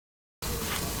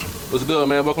What's good,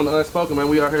 man? Welcome to Unspoken, man.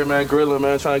 We out here, man, grilling,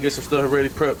 man, trying to get some stuff ready,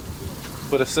 prep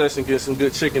for the session, get some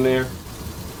good chicken there.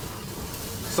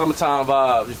 Summertime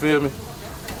vibe, you feel me?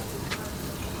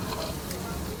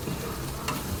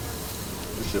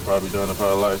 This shit probably done in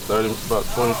probably like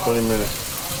 20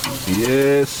 minutes.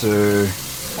 Yes, sir.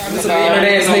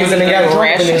 Niggas in the got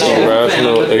drunk in this shit.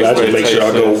 I just make sure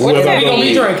I go. What the hell you gonna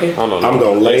be drinking? I'm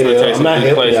gonna lay there. I'm not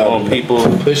helping y'all.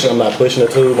 I'm not pushing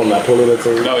the tube. I'm not pulling the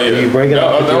tube. Oh, yeah. You break it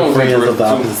up with your friends of the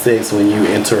opposite sex when you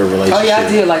enter a relationship. Oh yeah, I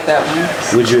did like that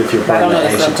one. Would you if your partner I don't know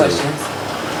asked the you questions.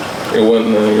 It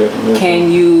wasn't.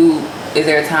 Can you? Is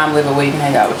there a time limit where you can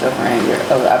hang out with your friend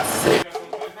of the opposite sex?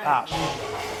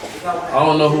 I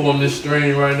don't know who on this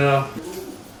stream right now.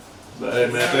 But hey,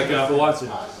 man, thank y'all for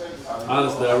watching.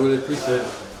 Honestly, I really appreciate it.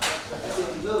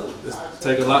 It's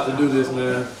take a lot to do this,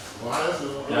 man.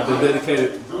 Y'all been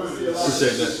dedicated.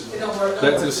 Appreciate that.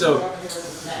 Back to the show.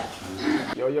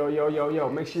 Yo.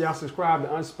 Make sure y'all subscribe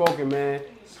to Unspoken, man.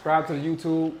 Subscribe to the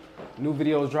YouTube. New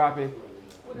videos dropping.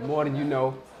 More than you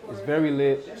know. It's very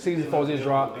lit. Season 4 just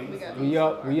dropped. We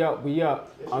up.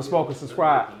 Unspoken,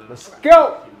 subscribe. Let's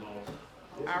go!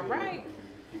 All right.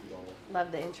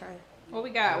 Love the intro. What we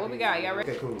got? Y'all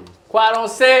ready? Okay, cool. Quiet on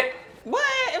set. What?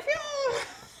 If you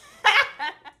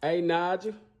don't... Hey,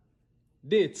 Nigel.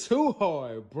 Did too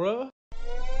hard, bruh.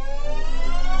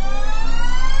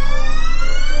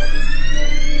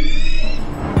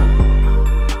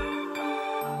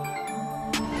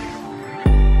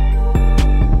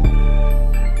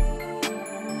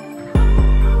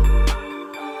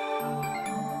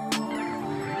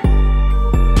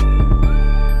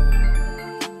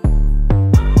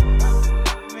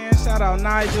 Shout out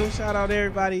Nigel, shout out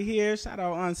everybody here, shout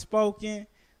out Unspoken.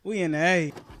 We in the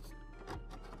A.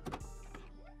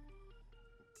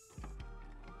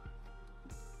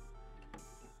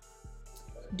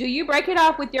 Do you break it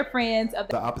off with your friends of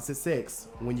the opposite sex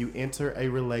when you enter a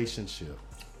relationship?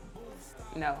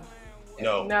 No.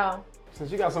 No.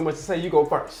 Since you got so much to say, you go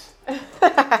first.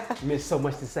 Miss so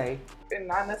much to say.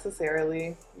 Not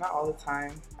necessarily. Not all the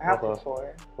time. I have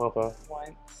before. Okay.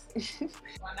 Once.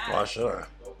 Why sure?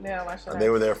 Yeah, why should I? They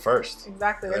were there first.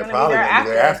 Exactly. They're gonna probably be there gonna after.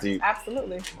 be there after you.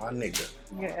 Absolutely. My nigga.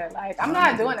 Yeah, like I'm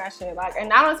not doing that shit. Like,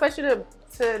 and I don't expect you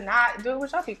to not do it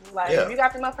with your people. Like, if you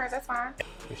got female friends, that's fine.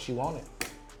 If she want it.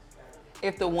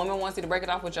 If the woman wants you to break it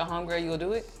off with your homegirl, you'll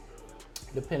do it?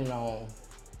 Depending on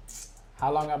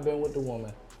how long I've been with the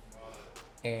woman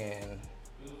and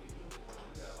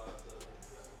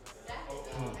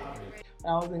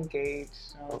When I was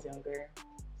engaged, when I was younger,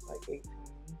 like 18.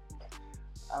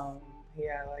 He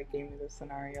had like gave me the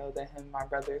scenario that him and my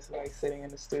brothers were like sitting in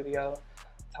the studio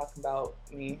talking about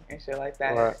me and shit like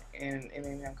that, Right. and it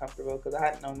made me uncomfortable because I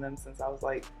hadn't known them since I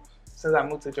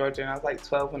moved to Georgia, and I was like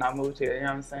 12 when I moved here. You know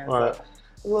what I'm saying? Right. So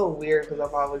it's a little weird because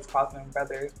I've always called them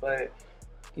brothers, but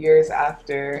years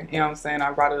after, you know what I'm saying,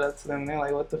 I brought it up to them. They're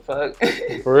like, "What the fuck?"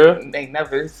 For real? They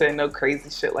never said no crazy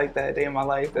shit like that a day in my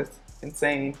life. That's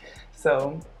insane.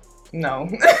 So, no.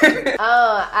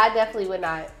 I definitely would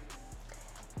not.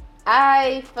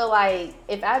 I feel like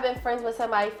if I've been friends with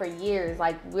somebody for years,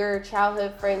 like we're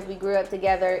childhood friends, we grew up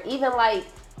together, even like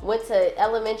went to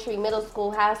elementary, middle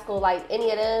school, high school, like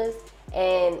any of those,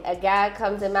 and a guy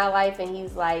comes in my life and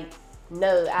he's like,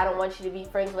 no, I don't want you to be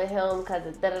friends with him because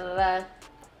of da-da-da-da,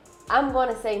 I'm going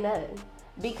to say no.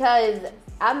 Because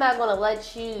I'm not going to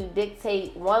let you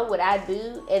dictate, one, what I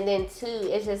do, and then two,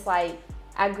 it's just like,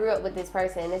 I grew up with this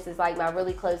person. This is like my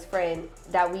really close friend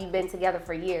that we've been together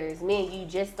for years. Me and you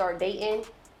just start dating.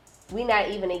 We not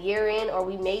even a year in, or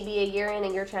we may be a year in,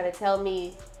 and you're trying to tell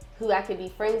me who I could be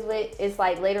friends with. It's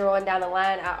like later on down the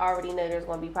line, I already know there's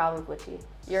going to be problems with you.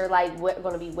 You're like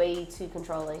going to be way too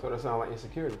controlling. So that sounds like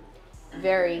insecurity.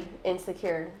 Very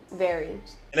insecure. Very. And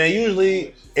then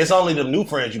usually it's only the new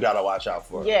friends you gotta watch out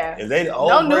for. Yeah. If they the old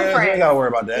No new friends, you friends. ain't gotta worry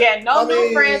about that. Yeah, no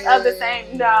new friends of the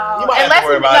same. No, You might have to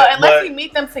worry about it, unless but we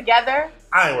meet them together.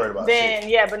 I ain't worried about Then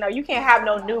shit. yeah, but no, you can't have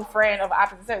no new friend of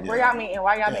opposite sex. Where y'all meeting?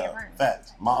 Why y'all being friends?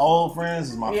 Facts. My old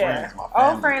friends is my friends, my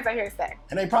family. Old friends are here to stay.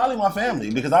 And they probably my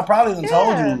family because I probably done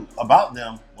told you about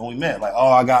them when we met. Like,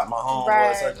 oh, I got my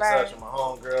homeboy such and such, and my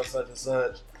homegirl such and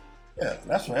such. Yeah,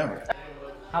 that's forever.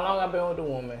 how long I've been with the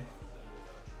woman,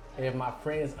 and if my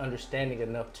friend's understanding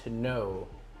enough to know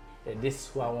that this is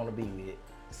who I want to be with.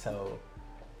 So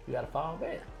you gotta fall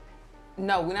back.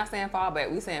 No, we're not saying fall back.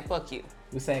 We're saying fuck you.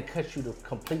 We're saying cut you to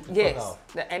complete the Yes. fuck off.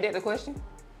 Ain't that the question?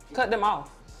 Cut them off.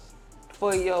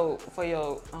 For your, I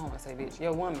don't want to say bitch,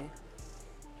 your woman.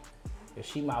 If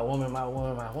she my woman,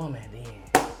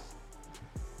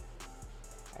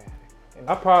 then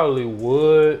I probably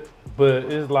would, but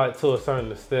it's like to a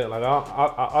certain extent. Like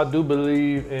I do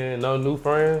believe in no new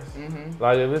friends. Mm-hmm.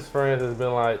 Like if it's friends that's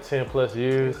been like 10 plus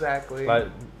years, Exactly. like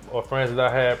or friends that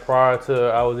I had prior to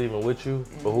I was even with you,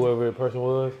 or whoever the person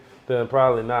was, then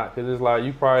probably not. Cause it's like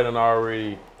you probably done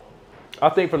already. I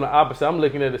think from the opposite, I'm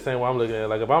looking at it the same way I'm looking at it.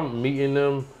 Like if I'm meeting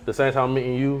them the same time I'm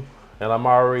meeting you, and I'm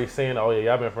already seeing, oh yeah,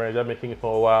 y'all been friends, y'all been kicking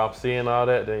for a while, I'm seeing all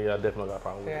that, then y'all definitely got a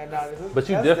problem with it. No, But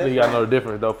you definitely got to know the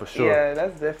difference though, for sure. Yeah,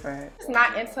 that's different. It's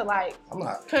not into like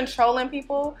controlling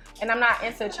people, and I'm not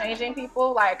into changing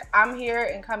people. Like I'm here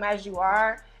and come as you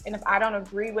are. And if I don't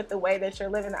agree with the way that you're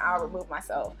living, then I'll remove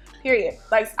myself. Period.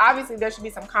 Like obviously there should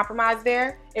be some compromise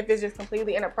there if it's just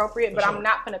completely inappropriate, but I'm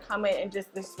not gonna come in and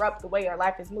just disrupt the way your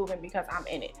life is moving because I'm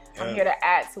in it. Yeah. I'm here to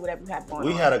add to whatever you have going on.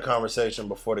 We had a conversation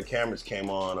before the cameras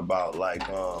came on about like,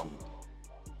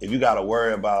 if you gotta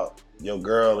worry about your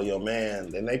girl or your man,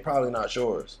 then they probably not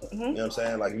yours. Mm-hmm. You know what I'm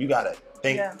saying? Like if you gotta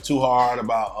think too hard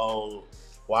about, oh,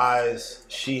 why is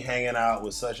she hanging out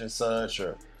with such and such,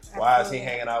 or why is he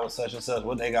hanging out with such and such?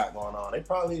 What they got going on? It's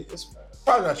probably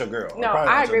not your girl. No,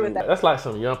 I agree with that. That's like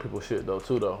some young people shit though,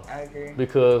 too though. I agree.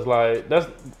 Because like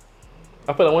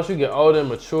I feel like once you get older and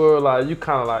mature, like you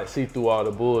kind of like see through all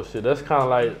the bullshit. That's kind of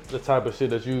like the type of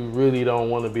shit that you really don't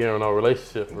want to be in a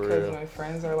relationship for Because real. when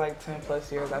friends are like 10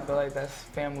 plus years, I feel like that's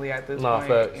family at this Nah, point.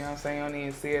 facts. You know what I'm saying? You don't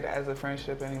even see it as a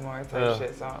friendship anymore type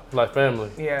shit. So like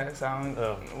family. Yeah, so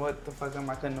what the fuck am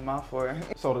I cutting them off for?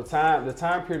 So the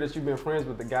time period that you've been friends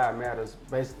with the guy matters,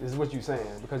 basically, is what you're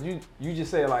saying. Because you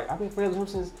just said like, I've been friends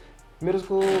with him since middle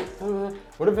school.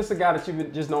 What if it's a guy that you've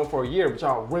been just known for a year, but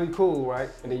y'all really cool, right?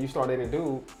 And then you start dating a dude,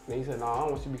 and then he said, no, I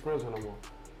don't want you to be friends with him no more.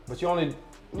 But you only,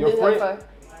 your friend.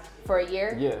 For a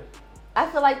year? Yeah. I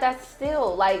feel like that's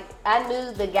still, like, I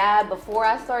knew the guy before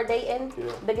I started dating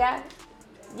the guy.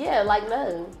 Yeah, like,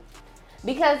 no.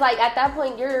 Because, like, at that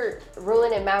point, you're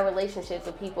ruining my relationships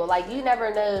with people. Like, you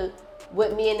never know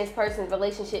what me and this person's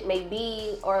relationship may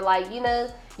be, or, like, you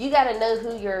know, you got to know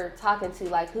who you're talking to,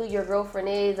 like, who your girlfriend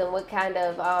is and what kind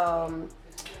of,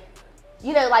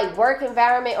 you know, like, work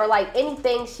environment or, like,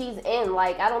 anything she's in.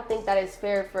 Like, I don't think that it's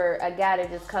fair for a guy to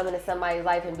just come into somebody's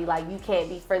life and be like, you can't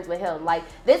be friends with him. Like,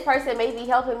 this person may be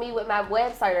helping me with my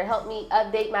website or help me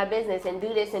update my business and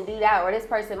do this and do that, or this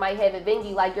person might have a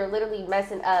venue. Like, you're literally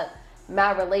messing up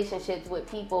my relationships with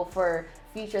people for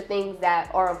future things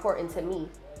that are important to me.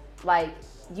 Like,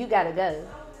 you gotta go.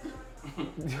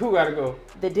 Who gotta go?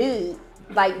 The dude.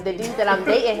 Like, the dude that I'm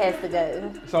dating has to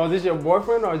go. So is this your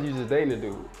boyfriend or are you just dating the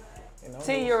dude?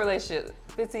 10-year relationship,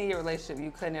 15-year relationship,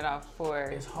 you cutting it off for.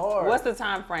 It's hard. What's the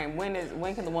time frame?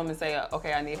 When can the woman say,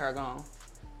 okay, I need her gone?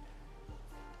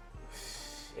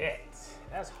 Shit,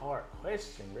 that's a hard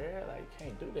question, bro. Like, you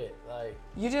can't do that. Like,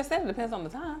 you just said it depends on the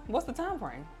time. What's the time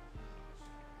frame?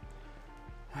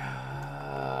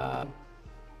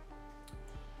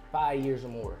 5 years or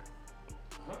more.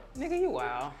 Nigga, you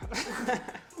wow.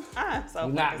 I'm so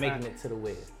You're not making it to the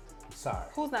wedding. I'm sorry.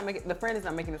 Who's not making? The friend is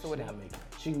not making it to the wedding. Not making it.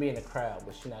 She can be in the crowd,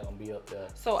 but she's not gonna be up there.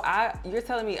 So you're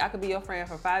telling me I could be your friend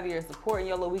for 5 years, supporting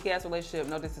your little weak ass relationship,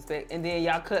 no disrespect, and then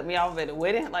y'all cut me off at the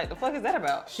wedding? Like, the fuck is that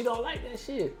about? She don't like that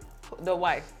shit. The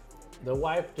wife. The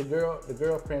wife, the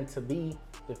girlfriend to be,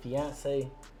 the fiance.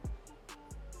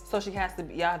 So y'all have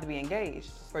to be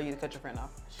engaged for you to cut your friend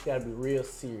off. She gotta be real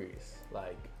serious.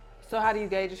 Like. So how do you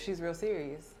gauge if she's real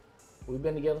serious? We've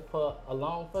been together for a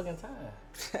long fucking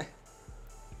time.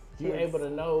 You're able to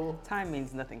know. Time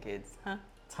means nothing, kids. Huh?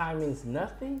 Time means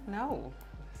nothing? No.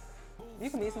 You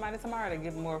can meet somebody tomorrow that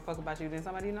give more fuck about you than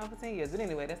somebody you know for 10 years. But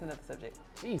anyway, that's another subject.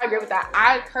 I agree with that.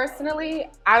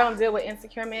 I don't deal with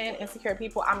insecure men, insecure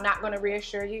people. I'm not going to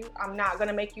reassure you. I'm not going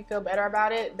to make you feel better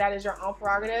about it. That is your own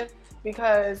prerogative.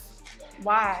 Because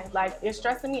why? Like, it's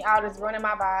stressing me out. It's ruining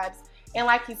my vibes. And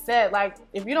like he said, like,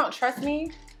 if you don't trust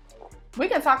me, we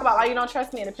can talk about why you don't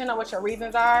trust me, and depending on what your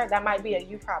reasons are, that might be a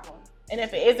you problem. And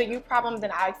if it is a you problem, then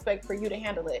I expect for you to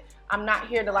handle it. I'm not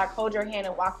here to like hold your hand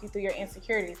and walk you through your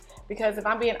insecurities. Because if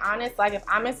I'm being honest, like if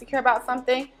I'm insecure about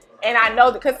something, and I know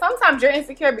that, because sometimes you're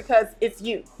insecure because it's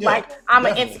you. Yeah, like I'm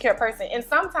an insecure person. And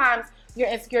sometimes you're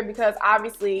insecure because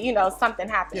obviously, you know, something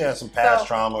happened. Yeah, some past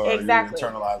trauma or you're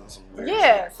internalizing some weird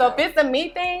shit. So if it's a me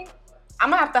thing, I'm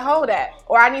gonna have to hold that,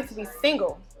 or I need to be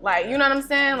single. Like, you know what I'm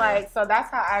saying? Like, so that's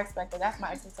how I expect it. That's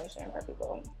my expectation for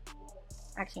people.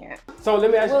 I can't. So let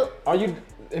me ask you,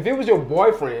 if it was your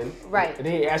boyfriend, right, and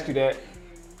then he asked you that,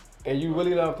 and you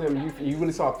really loved him, you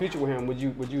really saw a future with him, would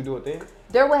you do it then?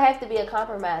 There would have to be a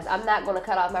compromise. I'm not gonna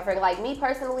cut off my friend. Like me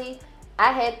personally,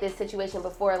 I had this situation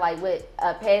before, like with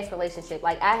a past relationship.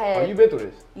 Like I had. Oh, you been through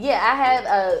this? Yeah, I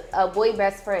had a boy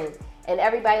best friend. And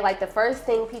everybody, like, the first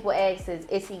thing people ask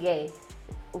is he gay?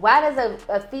 why does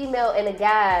a female and a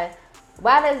guy,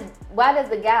 why does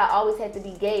the guy always have to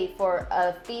be gay for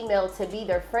a female to be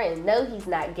their friend? No, he's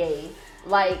not gay.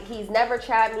 Like, he's never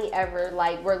tried me ever.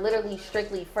 Like, we're literally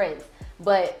strictly friends.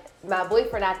 But my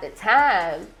boyfriend at the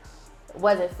time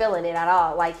wasn't feeling it at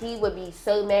all. Like, he would be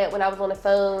so mad when I was on the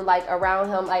phone, like, around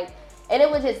him. Like, and it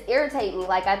would just irritate me.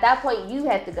 Like, at that point, you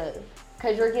have to go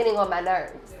because you're getting on my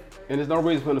nerves. And there's no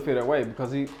reason for him to feel that way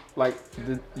because he, like,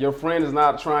 your friend is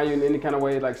not trying you in any kind of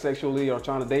way, like sexually or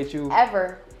trying to date you.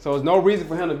 Ever. So there's no reason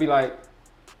for him to be like,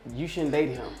 you shouldn't date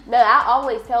him. No, I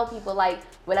always tell people, like,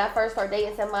 when I first start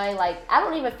dating somebody, like, I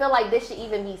don't even feel like this should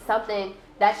even be something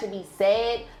that should be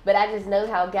said, but I just know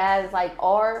how guys, like,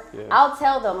 are. Yeah. I'll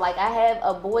tell them, like, I have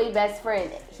a boy best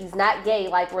friend. He's not gay.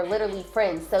 Like, we're literally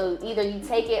friends. So either you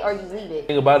take it or you leave it. The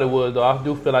thing about it was, though, I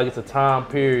do feel like it's a time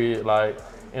period, like,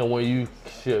 and when you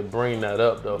should bring that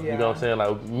up, though. Yeah. You know what I'm saying?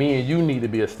 Like, me and you need to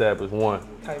be established, one.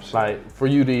 Like, for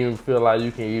you to even feel like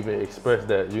you can even express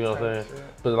that. You know what I'm saying?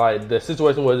 But, like, the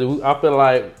situation was, I feel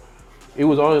like it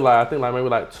was only, like, I think, like, maybe,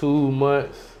 like, 2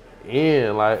 months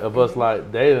in, like, of us,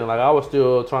 like, dating. Like, I was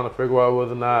still trying to figure out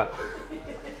whether or not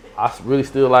I really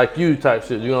still like you type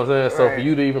shit. You know what I'm saying? So for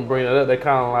you to even bring that up, that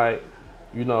kind of, like,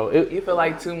 you know. You feel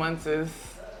like 2 months is,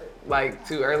 like,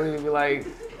 too early to be like,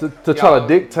 to try to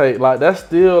dictate, like, that's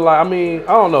still, like, I mean,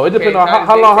 I don't know. It depends on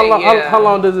how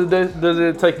long does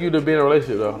it take you to be in a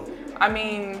relationship, though? I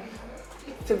mean,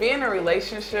 to be in a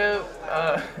relationship,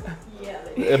 I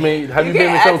mean, have you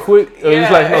been with so quick? Or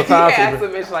it's like no time you can't ask a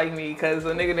bitch like me, because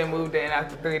a nigga done moved in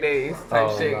after 3 days type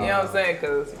shit. You know what I'm saying?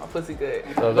 Because my pussy good.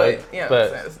 But, you know what I'm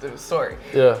saying? It's the story.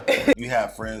 Yeah. You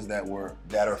have friends that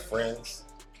are friends,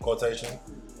 quotation.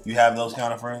 You have those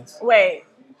kind of friends? Wait.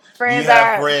 Friends you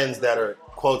have friends that are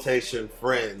quotation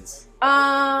friends.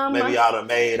 Maybe y'all done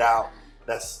made out.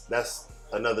 That's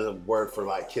another word for,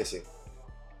 like, kissing.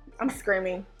 I'm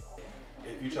screaming.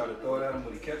 If you try to throw it at him,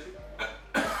 will he catch it?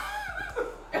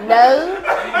 No,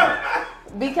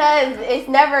 because it's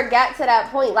never got to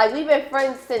that point. Like, we've been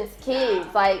friends since kids.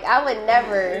 Like, I would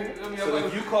never. So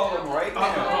if you call him right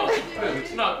now,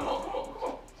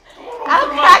 I'm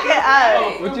cracking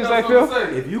up. What you say, Phil?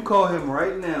 If you call him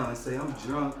right now and say, I'm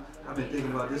drunk, I've been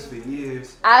thinking about this for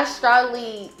years. I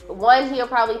strongly, one, he'll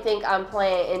probably think I'm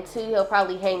playing, and 2, he'll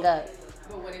probably hang up.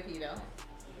 But what if he don't?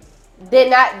 Then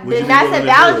that's a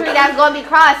boundary that's going to be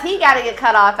crossed. He got to get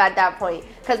cut off at that point.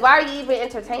 Because why are you even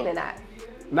entertaining that?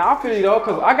 Nah, I feel you though,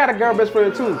 because I got a girl best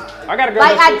friend too. I got a girl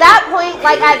like best friend.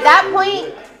 At that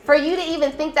point, for you to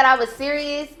even think that I was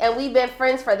serious and we've been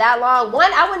friends for that long,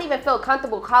 one, I wouldn't even feel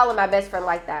comfortable calling my best friend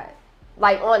like that.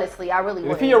 Like, honestly, I really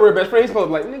wouldn't. If he your real best friend, he's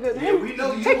supposed to be like, nigga, yeah, we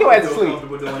know you take your ass to sleep.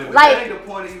 Like, that ain't the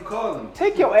point of you calling him.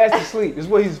 Take your ass to sleep is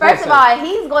what he's supposed to say. First of all,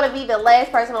 he's going to be the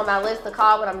last person on my list to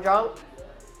call when I'm drunk.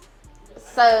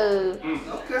 So,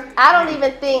 I don't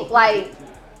even think, like...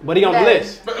 But he on the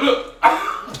list.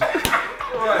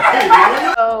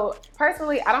 So,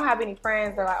 personally, I don't have any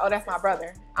friends that are like, oh, that's my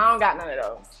brother. I don't got none of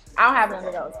those. I don't have none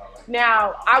of those.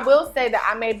 Now, I will say that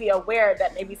I may be aware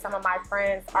that maybe some of my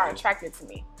friends are attracted to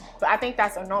me. But I think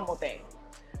that's a normal thing.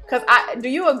 Because do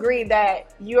you agree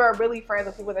that you're really friends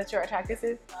with people that you're attracted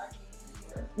to?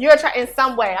 You're attracted in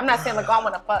some way. I'm not saying, like, oh, I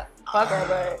want to fuck her,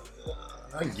 but...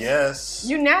 I guess.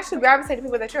 You naturally gravitate to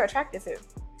people that you're attracted to.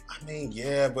 I mean,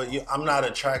 yeah, but I'm not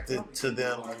attracted to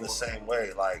them in the same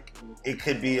way. Like, it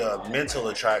could be a mental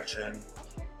attraction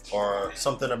or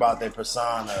something about their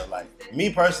persona. Like, me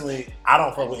personally, I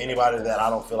don't fuck with anybody that I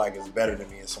don't feel like is better than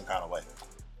me in some kind of way.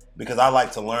 Because I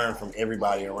like to learn from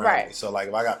everybody around me. So, like,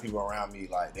 if I got people around me,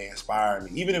 like, they inspire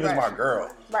me. Even if it's my girl,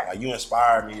 like, you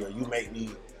inspire me or you make me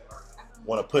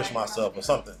want to push myself or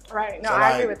something. Right. No, so,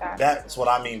 I agree with that. That's what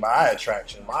I mean by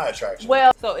attraction. My attraction.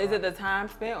 Well, so is it the time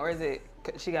spent or is it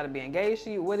she got to be engaged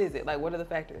to you? What is it? Like, what are the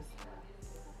factors?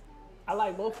 I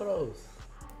like both of those.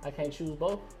 I can't choose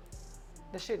both.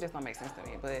 The shit just don't make sense to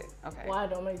me, but okay. Why it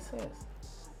don't make sense?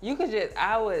 You could just,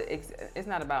 it's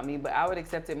not about me, but I would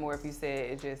accept it more if you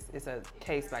said it's a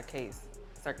case by case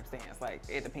circumstance. Like,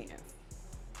 it depends.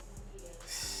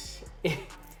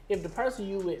 If the person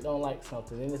you with don't like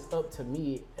something, then it's up to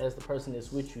me as the person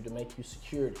that's with you to make you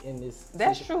secured in this.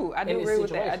 That's true. I do agree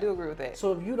with that. I do agree with that.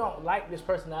 So if you don't like this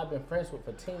person that I've been friends with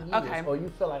for 10 years, or you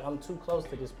feel like I'm too close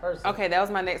to this person. Okay, that was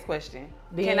my next question.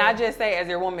 Can I just say, as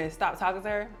your woman, stop talking to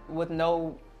her with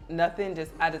nothing?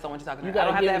 I just don't want you talking to her. I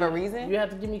don't have to have a reason? You have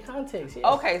to give me context, yes.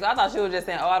 Okay, so I thought she was just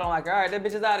saying, oh, I don't like her. All right, that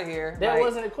bitch is out of here. That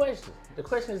wasn't a question. The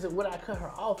question is, would I cut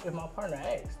her off if my partner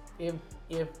asked?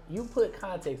 If you put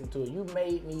context into it, you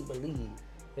made me believe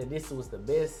that this was the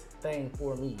best thing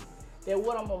for me, then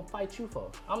what I'm gonna fight you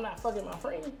for? I'm not fucking my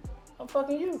friend. I'm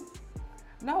fucking you.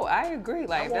 No, I agree.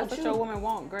 Like, if that's what your woman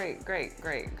want, great. He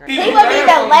would be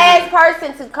the last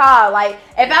person to call. Like,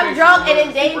 if I'm drunk and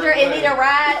in danger and need a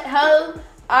ride home,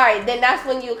 all right, then that's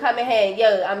when you come in hand.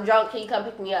 Yo, I'm drunk. Can you come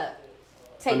pick me up?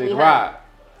 Take me home. Ride.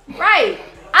 Right.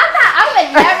 I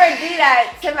would never do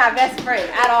that to my best friend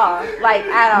at all. Like,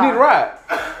 at all. You need a ride.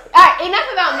 All right, enough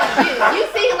about me. You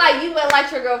seem like you would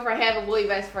let your girlfriend have a boy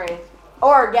best friend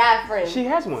or a guy friend. She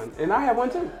has one, and I have one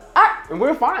too. Right. And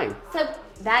we're fine. So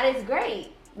that is great.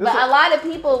 But a lot of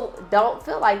people don't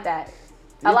feel like that.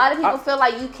 A lot of people feel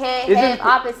like you can't have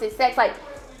opposite sex. Like,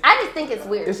 I just think it's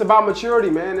weird. It's about maturity,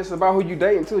 man. It's about who you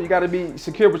dating too. You got to be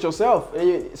secure with yourself and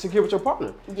you're secure with your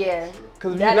partner. Yeah.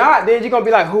 Because if you're not, then you're gonna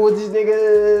be like, who is this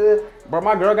nigga? Bro,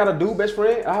 my girl got a dude best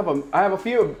friend. I have a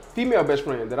female best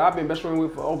friend that I've been best friend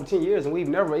with for over 10 years, and we've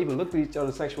never even looked at each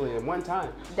other sexually at one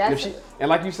time. And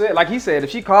like you said, like he said, if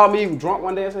she called me drunk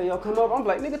one day and said, yo, come up, I'm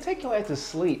like, nigga, take your ass to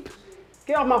sleep.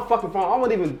 Get off my fucking phone. I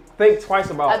wouldn't even think twice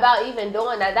about even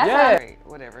doing that. That's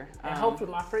whatever. And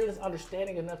hopefully my friend is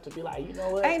understanding enough to be like, you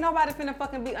know what? Ain't nobody finna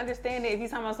fucking be understanding if you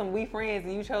talking about some we friends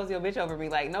and you chose your bitch over me.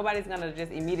 Like, nobody's gonna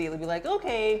just immediately be like,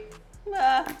 okay,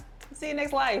 see you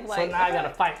next life. Like, so now I gotta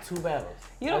fight 2 battles.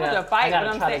 You don't have to fight, but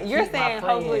I'm saying you're saying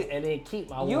hopefully and then keep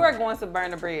my you are going to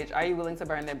burn the bridge. Are you willing to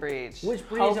burn that bridge? Which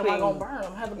bridge am I gonna burn? I'm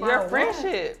gonna have to burn your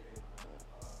friendship.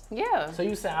 Yeah. So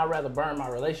you saying I'd rather burn my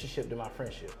relationship than my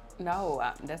friendship? No,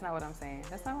 that's not what I'm saying.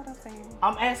 That's not what I'm saying.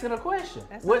 I'm asking a question.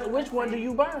 Which one do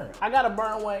you burn? I gotta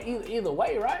burn one either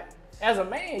way, right? As a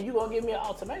man, you gonna give me an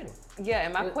ultimatum. Yeah,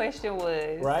 and my question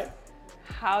was, right?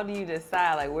 How do you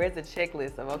decide? Like, where's the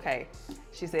checklist of, okay,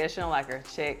 she said she don't like her,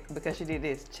 check, because she did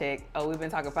this, check. Oh, we've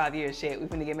been talking 5 years, check. We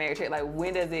finna get married, check. Like,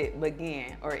 when does it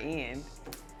begin or end?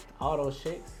 All those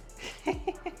checks.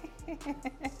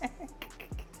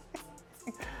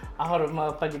 All the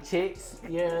motherfucking chicks,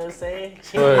 you know what I'm saying?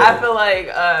 I feel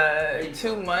like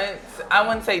 2 months, I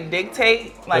wouldn't say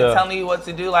dictate, like telling you what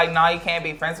to do, like, no, you can't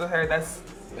be friends with her, that's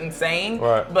insane.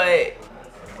 Right. But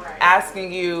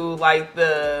asking you, like,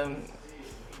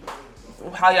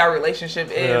 how y'all relationship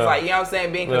is, like, you know what I'm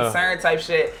saying, being concerned type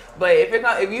shit. But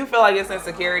if you feel like it's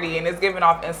insecurity and it's giving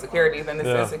off insecurity, then it's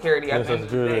insecurity at the end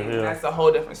of the day. That's a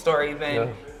whole different story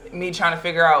than me trying to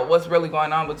figure out what's really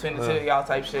going on between the two of y'all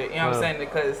type shit. You know what I'm saying?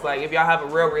 Because, like, if y'all have a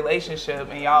real relationship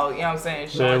and y'all, you know what I'm saying,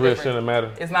 shouldn't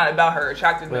matter. It's not about her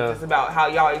attractiveness, it's about how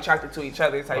y'all attracted to each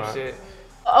other type shit.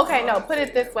 Okay, no, put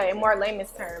it this way, in more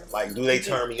layman's terms. Like, do they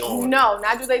turn me on? No,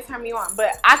 not do they turn me on,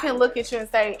 but I can look at you and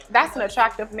say, that's an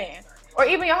attractive man. Or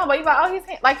even your homeboy, you like, oh,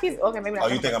 he's okay, maybe not.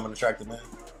 Oh, you think I'm an attractive man?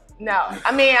 No,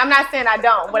 I mean, I'm not saying I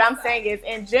don't. What I'm saying is,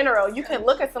 in general, you can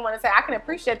look at someone and say, I can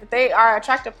appreciate that they are an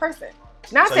attractive person.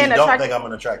 Not so saying you don't think I'm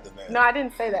an attractive man? No, I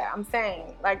didn't say that. I'm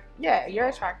saying, like, yeah, you're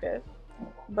attractive.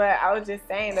 But I was just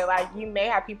saying that, like, you may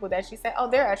have people that you say, oh,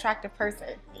 they're an attractive person.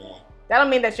 Yeah. That don't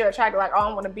mean that you're attracted, like, oh,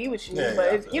 I want to be with you. Yeah,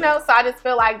 but, it's, you know, so I just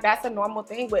feel like that's a normal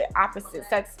thing with opposite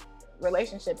sex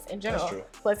relationships in general,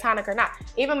 platonic or not.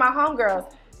 Even my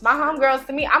homegirls,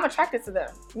 to me, I'm attracted to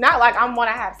them. Not like I want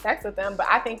to have sex with them, but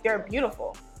I think they're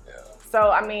beautiful. Yeah.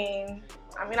 So, I mean,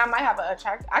 I might have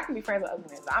I can be friends with ugly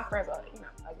men. I'm friends with, ugly people.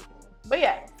 But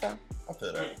yeah, so. I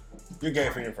feel that. You're gay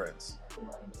for your friends.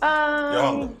 Your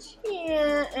homies.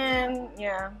 Yeah, and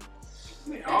yeah.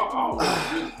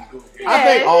 I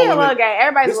think all women. A little gay.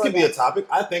 Everybody's this could be a topic.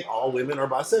 I think all women are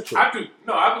bisexual. I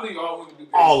believe all women do.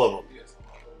 All of them. Yes,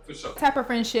 for sure. What type of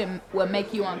friendship would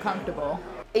make you uncomfortable?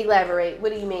 Elaborate.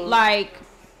 What do you mean? Like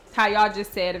how y'all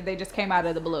just said, if they just came out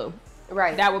of the blue,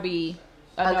 right? That would be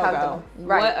a no-go.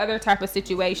 Right. What other type of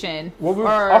situation?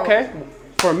 Okay.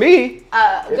 For me, go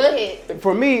ahead.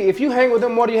 For me, if you hang with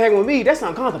them more than you hang with me, that's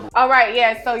uncomfortable. All right,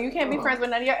 yeah. So you can't be friends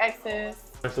with none of your exes.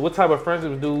 So what type of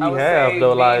friendships do we I would have say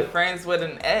though? Being Like friends with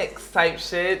an ex type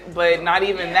shit, but not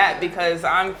even that because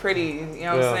I'm pretty, you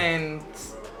know what I'm saying?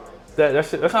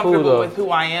 That's comfortable cool though. with who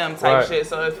I am type shit.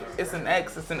 So if it's an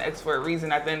ex for a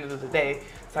reason at the end of the day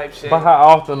type shit. But how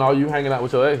often are you hanging out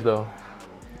with your ex though?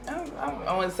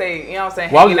 I wouldn't say, you know what I'm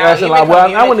saying? Well, I was asking like,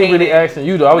 I wasn't even really asking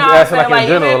you though. I was just asking like in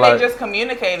general. Even if like they just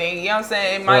communicating, you know what I'm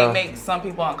saying? It might make some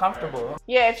people uncomfortable.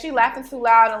 Yeah, if she laughing too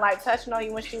loud and like touching on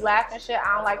you when she laughing shit,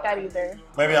 I don't like that either.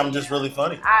 Maybe I'm just really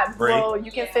funny. Well,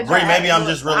 you can sit Bree, maybe I'm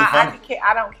just really funny.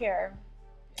 I don't care.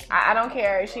 I don't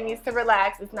care. She needs to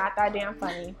relax. It's not that damn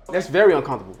funny. That's very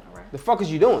uncomfortable. The fuck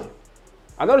is you doing?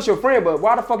 I know that's your friend, but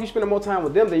why the fuck you spending more time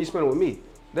with them than you spending with me?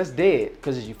 That's dead.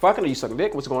 Because is you fucking or you sucking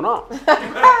dick? What's going on?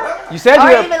 You said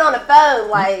or even on the phone,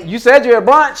 like. You said you're at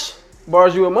brunch.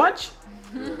 Bars, you at munch?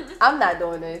 I'm not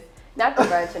doing this. Not the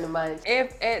brunch and the munch.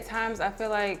 If at times I feel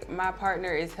like my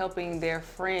partner is helping their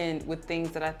friend with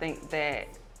things that I think that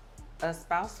a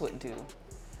spouse would do.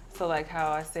 So like how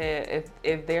I said,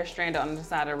 if they're stranded on the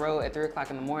side of the road at 3 o'clock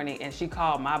in the morning and she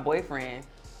called my boyfriend,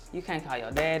 you can't call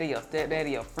your daddy, your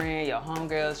stepdaddy, your friend, your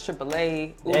homegirls,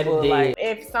 AAA, Uber, like.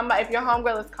 If your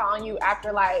homegirl is calling you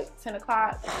after like 10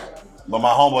 o'clock. But my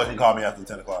homeboy can call me after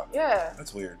 10 o'clock. Yeah.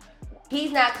 That's weird.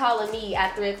 He's not calling me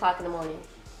at 3 o'clock in the morning.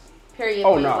 Period.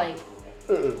 Oh, no. Like,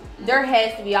 there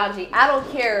has to be honesty. I don't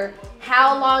care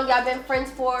how long y'all been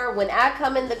friends for. When I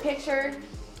come in the picture,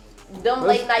 them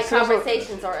late night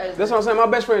conversations are over. That's what I'm saying. My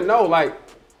best friend knows. Like,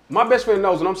 my best friend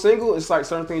knows when I'm single, it's like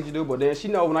certain things you do. But then she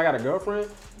knows when I got a girlfriend,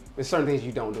 there's certain things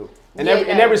you don't do. And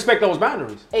they respect those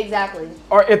boundaries. Exactly.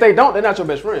 Or if they don't, they're not your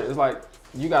best friend. It's like,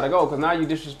 you gotta go, because now you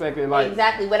disrespecting, like.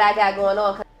 Exactly what I got going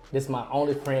on. This is my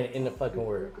only friend in the fucking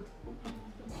world.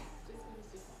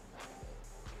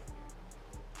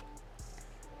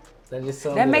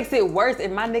 That makes it worse if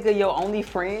my nigga your only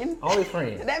friend. Only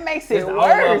friend. That makes it the worse.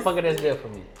 only motherfucker that's there for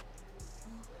me.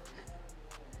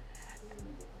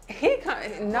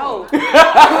 No.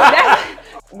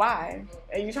 Why?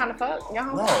 Are you trying to fuck your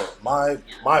homie? No,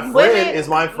 my friend is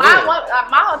my friend.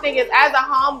 My whole thing is, as a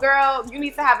homegirl, you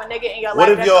need to have a nigga in your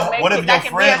life. What if your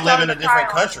friend live in a different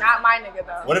country? Not my nigga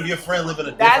though. What if your friend live in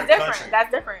a different country?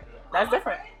 That's different.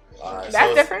 All right,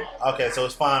 That's different. Okay, so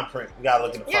it's fine print. You gotta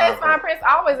look at the it's fine print. It's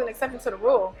always an exception to the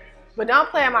rule, but don't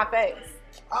play in my face.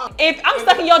 If I'm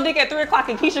sucking your dick at 3 o'clock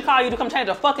and Keisha call you to come change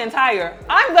a fucking tire,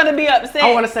 I'm gonna be upset.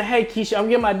 I want to say, hey Keisha, I'm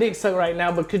getting my dick sucked right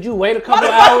now, but could you wait a couple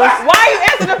hours? Why are you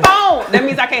answering the phone? That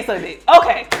means I can't suck dick.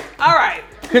 Okay, all right.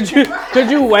 Could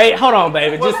you wait? Hold on,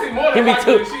 baby. Just give me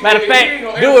two. Matter of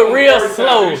fact, do it real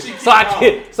slow so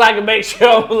I can make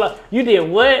sure. You did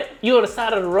what? You on the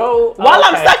side of the road while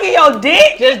I'm sucking your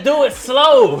dick? Just do it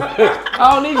slow.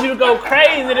 I don't need you to go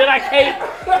crazy. Then I can't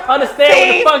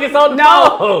understand what the fuck is on the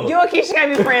phone. You and Keisha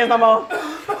can't be friends no more.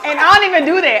 And I don't even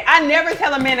do that. I never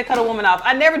tell a man to cut a woman off.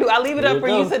 I never do. I leave it up for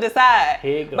you to decide.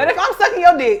 But if I'm sucking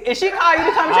your dick and she call you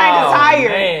to come change a tire,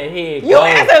 man, you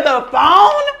answer the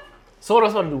phone? So what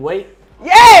I'm supposed to do? Wait?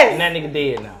 Yes! And that nigga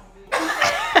dead now.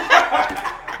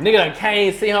 Nigga done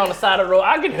came, see her on the side of the road.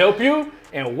 I can help you.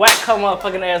 And whack her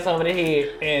motherfucking ass over the head.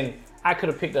 And I could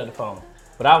have picked up the phone.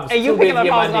 But I was and you picking up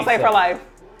the phone is gonna save her life.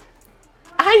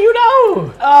 How you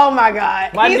know? Oh my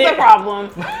God. He's the problem.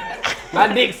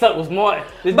 My dick suck was more.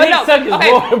 The dick suck is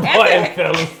more important,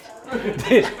 fellas.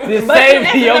 This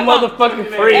saved your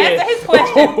motherfucking friend. Answer his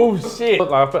question. Oh shit.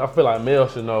 I feel like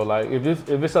males should know, like, if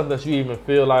it's something that you even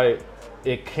feel like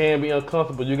it can be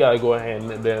uncomfortable, you gotta go ahead and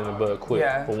nip that in the bud quick.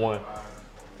 For one.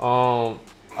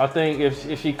 I think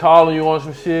if she calling you on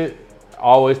some shit,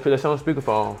 always put that shit on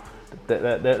speakerphone.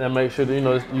 That makes sure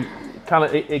that you kind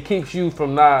of it keeps you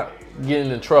from not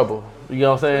getting in trouble. You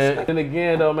know what I'm saying? And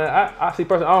again though, man, I see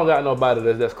personally, I don't got nobody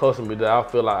that's close to me that I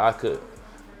feel like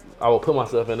I will put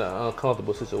myself in an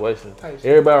uncomfortable situation.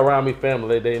 Everybody around me,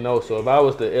 family, they know. So if I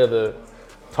was to ever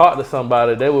talk to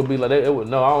somebody, they would be like, they would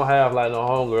know. I don't have like no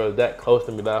homegirls that close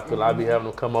to me that I feel like I be having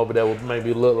them come over that would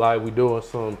maybe look like we doing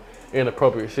some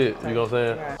inappropriate shit. You know what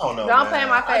I'm saying? I don't know. Don't play in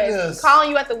my face. Calling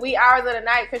you at the wee hours of the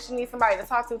night because she needs somebody to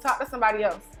talk to. Talk to somebody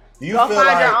else. Go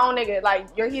find your own nigga.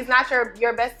 Like he's not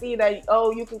your bestie that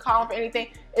you can call him for anything.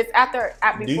 It's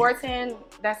before 10.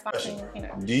 That's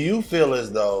fine. Do you feel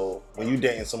as though when you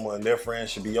dating someone, their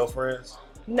friends should be your friends?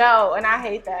 No, and I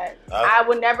hate that. I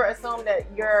would never assume that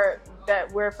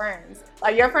we're friends.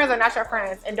 Like, your friends are not your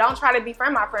friends. And don't try to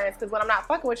befriend my friends, because when I'm not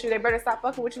fucking with you, they better stop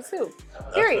fucking with you too.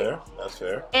 Period. That's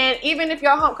fair. And even if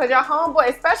because your homeboy,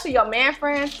 especially your man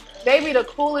friends, they be the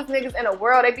coolest niggas in the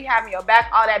world. They be having your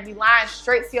back, all that, be lying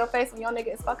straight to your face when your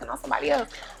nigga is fucking on somebody else.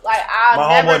 Like,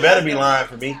 my homeboy better be lying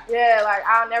for me. Yeah, like,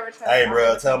 I'll never trust Hey,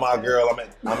 bro, tell my girl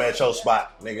I'm at your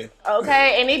spot, nigga.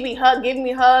 Okay, and they be giving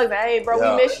me hugs. Hey, bro,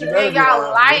 we miss you. And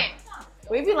y'all lying.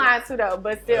 We be lying too though,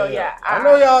 but still, yeah. I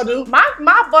know y'all do. My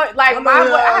boy,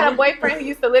 I had a boyfriend who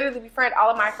used to literally befriend all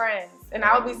of my friends, and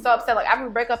I would be so upset. Like, after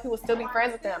we break up, he would still be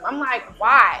friends with them. I'm like,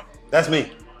 why? That's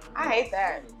me. I hate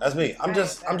that. That's me. I'm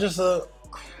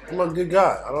a good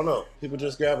guy. I don't know. People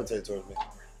just gravitate towards me.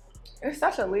 It's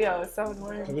such a Leo. It's so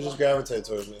annoying. People just gravitate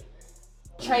towards me.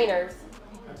 Trainers.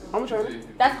 I'm a trainer.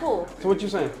 That's cool. So what you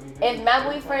saying? If my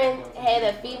boyfriend had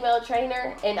a female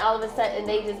trainer and all of a sudden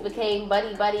they just became buddy,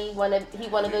 he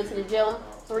wanna go to the gym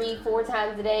 3-4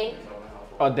 times a day.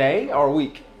 A day or a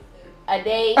week? A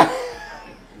day.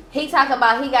 He talking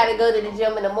about he gotta go to the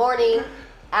gym in the morning,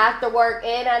 after work,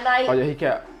 and at night. Oh yeah, he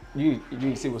cap. You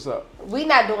see what's up. We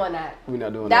not doing that.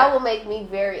 That will make me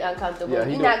very uncomfortable. Yeah,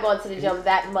 You're not going to the gym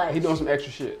that much. He doing some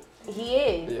extra shit. He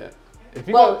is. Yeah. If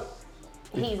you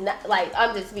he's not, like,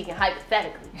 I'm just speaking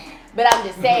hypothetically, but I'm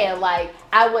just saying, like,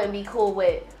 I wouldn't be cool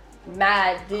with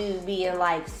my dude being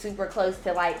like super close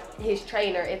to like his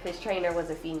trainer if his trainer was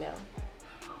a female.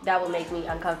 That would make me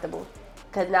uncomfortable.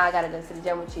 Cause now I gotta go to the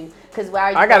gym with you. Cause why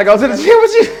are you? I gotta go to the gym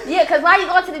with you. Yeah, cause why are you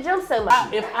going to the gym so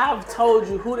much? If I've told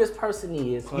you who this person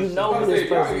is, you know who this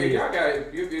person is.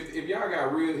 If y'all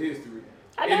got real history,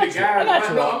 I got you.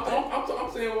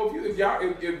 I'm saying, well,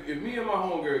 if me and my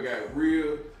homegirl got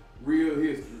real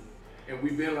history, and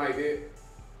we've been like that,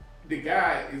 the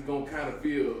guy is gonna kind of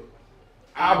feel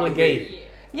obligated.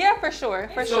 Yeah, for sure.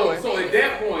 So at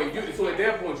that point,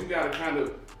 you gotta kind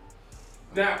of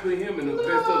not put him in the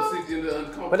best of in the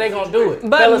uncomfortable. But they gonna do it.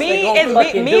 But Fellas, me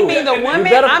being the woman,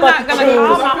 I'm not gonna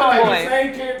call my homeboy. The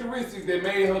same characteristics that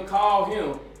made her call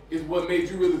him is what made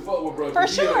you really fuck with bro. For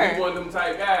sure. He's one of them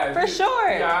type guys. For sure.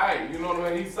 He alright, you know what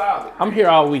I mean? He's solid. I'm here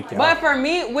all week, y'all. But for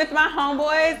me, with my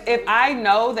homeboys, if I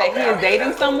know that he is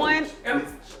dating someone,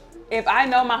 if I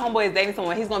know my homeboy is dating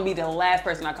someone, he's gonna be the last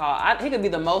person I call. He could be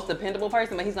the most dependable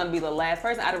person, but he's gonna be the last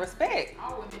person out of respect.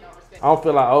 I don't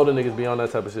feel like older niggas be on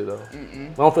that type of shit though.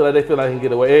 I don't feel like they feel like they can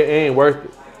get away. It ain't worth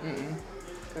it.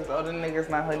 Cause older niggas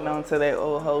not holding on to their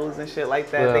old hoes and shit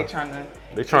like that. Yeah. They trying to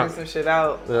figure some shit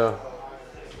out. Yeah,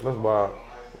 that's wild.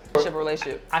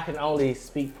 Relationship. I can only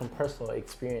speak from personal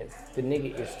experience. The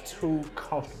nigga is too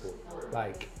comfortable.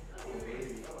 Like,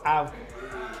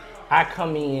 I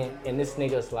come in and this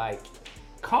nigga's like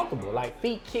comfortable, like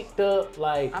feet kicked up,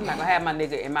 like. I'm not gonna have my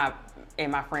nigga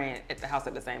and my friend at the house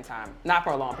at the same time. Not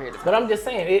for a long period of time. But I'm just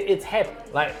saying, it's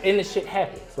happened. Like, and this shit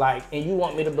happens. Like, and you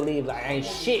want me to believe like ain't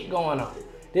shit going on.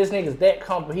 This nigga's that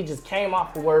comfortable. He just came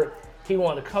off of work. He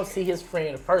wanted to come see his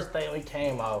friend the first day when he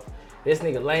came off. This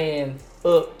nigga laying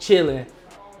up, chilling,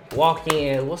 walk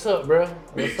in. What's up, bro?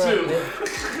 What's up,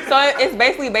 nigga? So it's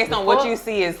basically based on what you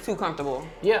see is too comfortable.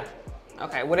 Yeah.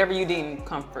 Okay, whatever you deem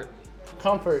comfort.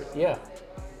 Comfort, yeah.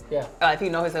 Yeah. If you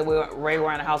know he's Ray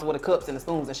around the house with the cups and the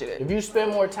spoons and shit. If you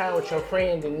spend more time with your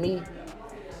friend than me,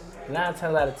 9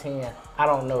 times out of 10, I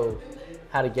don't know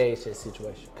how to gauge that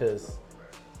situation because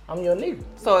I'm your nigga.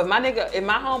 So if my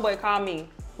homeboy called me,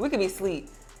 we could be asleep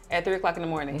at 3 o'clock in the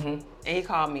morning, and he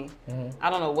called me. I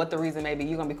don't know what the reason may be.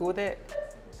 You gonna be cool with that?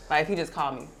 Like if he just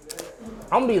called me.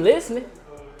 I'm gonna be listening.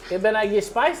 It better not get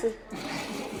spicy.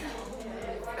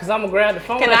 Cause I'm gonna grab the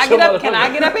phone. Can I get up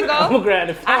and go? I'm gonna grab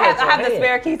the phone. I have the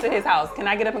spare key to his house. Can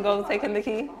I get up and go take him the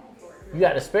key? You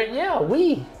got the spare? Yeah,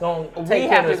 we gonna take We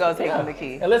have to go take him the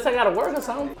key. Unless I gotta work or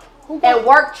something. And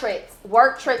work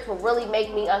trips will really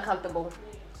make me uncomfortable.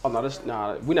 Oh no,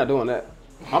 we're not doing that.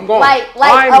 I'm going. Like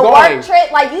work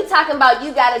trip, like you talking about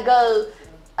you gotta go.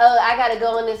 I gotta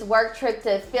go on this work trip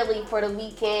to Philly for the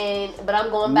weekend, but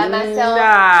I'm going by myself.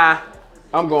 Nah,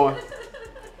 I'm going.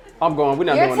 We're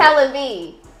not You're doing that. telling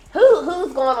me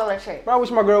who's going on a trip? Bro, I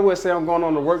wish my girl would say I'm going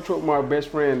on a work trip with my best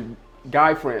friend,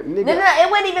 guy friend. Nigga, No,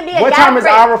 it wouldn't even be a guy friend. what time is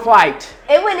our flight?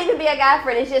 It wouldn't even be a guy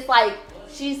friend. It's just like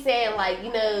she's saying, like,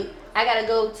 you know, I gotta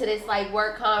go to this like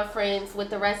work conference with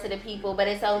the rest of the people, but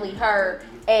it's only her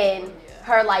and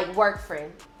her like work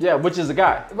friend. Yeah, which is a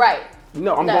guy. Right.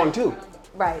 No, I'm going too.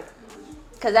 Right.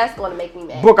 Cause that's gonna make me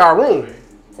mad. Book our room.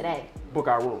 Today. Book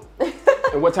our room.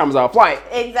 And what time is our flight?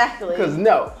 Exactly. Because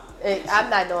no. I'm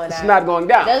not doing that. It's not going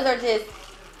down. Those are just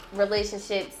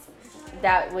relationships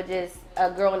that would just,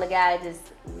 a girl and a guy just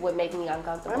would make me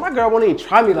uncomfortable. Man, my girl won't even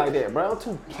try me like that, bro. I'm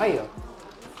too player.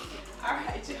 All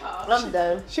right, y'all. I'm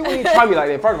done. She won't even try me like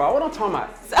that. First of all, what I'm talking about?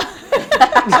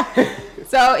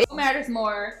 So it matters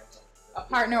more, a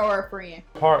partner or a friend?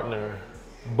 Partner.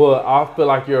 But I feel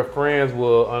like your friends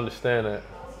will understand that.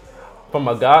 From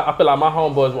a guy, I feel like my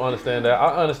homeboys will understand that.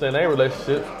 I understand their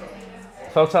relationship.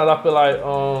 Sometimes I feel like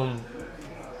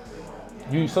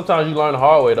sometimes you learn the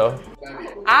hard way though.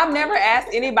 I've never asked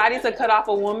anybody to cut off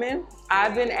a woman.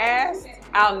 I've been asked.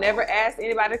 I'll never ask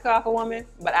anybody to cut off a woman,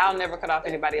 but I'll never cut off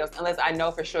anybody else unless I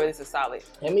know for sure this is solid.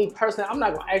 And me personally, I'm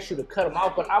not gonna ask you to cut them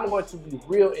off, but I'm going to be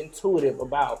real intuitive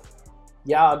about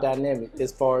y'all dynamic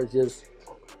as far as just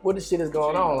what the shit is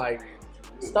going on. Like,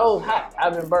 stove hot.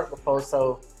 I've been burnt before,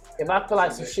 so if I feel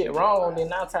like some shit wrong, then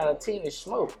 9 times out of 10 is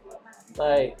smoke.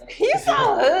 Like, you so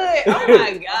hood. Oh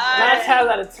my God. 9 times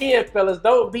out of 10, fellas,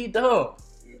 don't be dumb.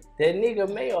 That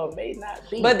nigga may or may not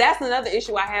be. But that's another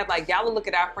issue I have. Like, y'all will look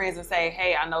at our friends and say,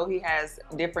 hey, I know he has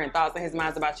different thoughts in his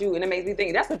minds about you. And it makes me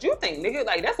think, that's what you think, nigga.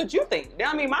 Like, that's what you think.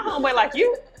 I mean, my homeboy like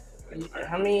you.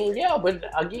 I mean, yeah, but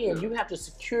again, you have to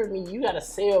secure me. You got to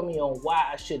sell me on why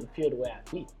I shouldn't feel the way I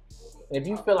feel. And if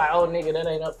you feel like, oh, nigga, that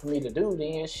ain't up for me to do,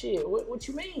 then shit, what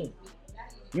you mean?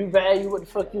 You value what the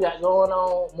fuck you got going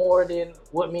on more than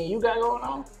what me and you got going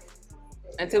on?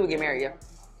 Until we get married, yeah.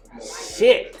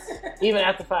 Shit. Even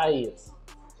after 5 years.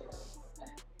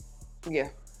 Yeah.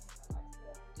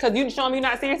 Because you showing me you're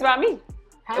not serious about me.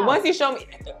 Once you show me,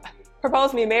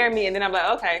 propose me, marry me, and then I'm like,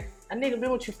 okay. A nigga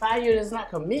been with you 5 years, it's not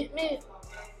commitment.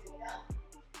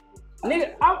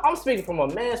 Nigga, I'm speaking from a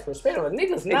man's perspective. A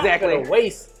nigga's not gonna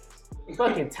waste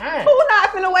fucking time. Who not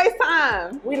finna waste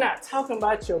time? We not talking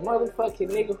about your motherfucking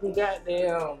nigga who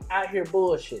goddamn out here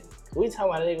bullshit. We talking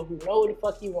about a nigga who know what the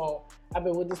fuck he want. I've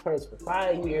been with this person for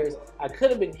 5 years. I could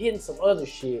have been hitting some other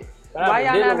shit. But Why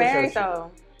y'all not married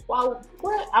though? Why?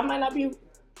 What? I might not be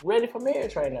ready for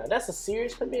marriage right now. That's a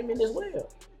serious commitment as well.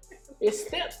 It's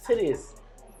steps to this.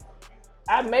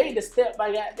 I made the step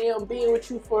by goddamn being with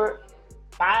you for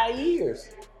 5 years.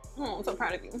 I'm so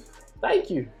proud of you. Thank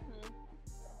you.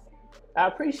 I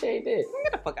appreciate that.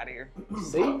 Get the fuck out of here.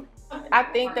 See? I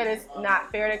think that it's not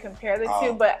fair to compare the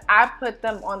two, but I put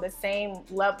them on the same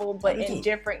level, but in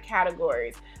different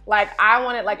categories. Like,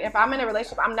 if I'm in a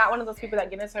relationship, I'm not one of those people that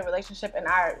get into a relationship and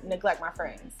I neglect my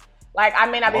friends. Like, I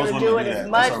may not be able to do it as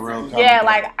much. Yeah,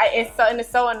 like, it's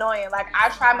so annoying. Like, I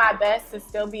try my best to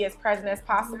still be as present as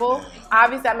possible.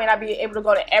 Obviously, I may not be able to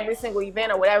go to every single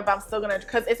event or whatever, but I'm still going to,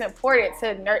 because it's important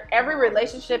to every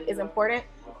relationship is important.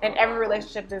 And every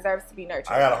relationship deserves to be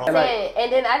nurtured.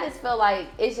 And then I just feel like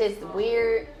it's just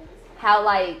weird how,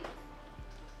 like,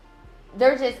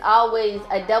 there's just always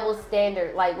a double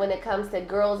standard, like, when it comes to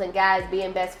girls and guys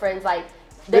being best friends. Like,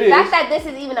 the fact that this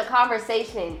is even a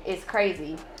conversation is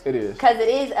crazy. It is. Because it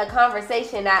is a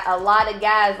conversation that a lot of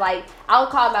guys, like, I'll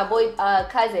call my boy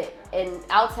cousin and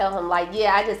I'll tell him, like,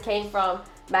 yeah, I just came from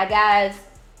my guy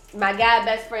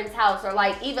best friend's house, or,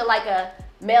 like, even, like, a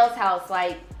male's house,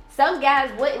 like, some guys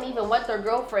wouldn't even want their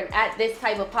girlfriend at this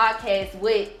type of podcast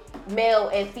with male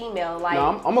and female. Like,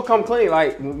 no, I'm gonna come clean.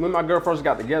 Like, when my girl first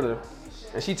got together,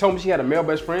 and she told me she had a male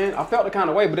best friend, I felt the kind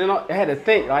of way. But then I had to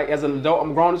think, like, as an adult,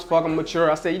 I'm grown as fuck, I'm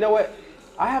mature. I said, you know what?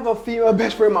 I have a female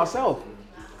best friend myself.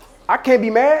 I can't be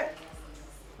mad.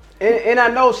 And I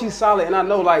know she's solid, and I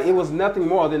know, like, it was nothing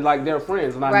more than, like, their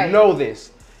friends, and I know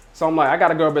this. So I'm like, I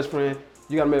got a girl best friend.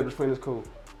 You got a male best friend. It's cool.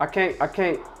 I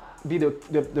can't be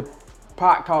the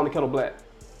pot calling the kettle black.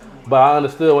 But I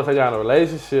understood once I got in a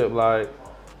relationship, like,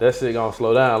 that shit gonna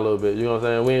slow down a little bit. You know what I'm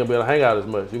saying? We ain't gonna be able to hang out as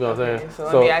much. You know what I'm saying? So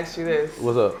let me ask you this.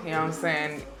 What's up? You know what I'm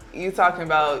saying? You talking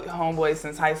about homeboys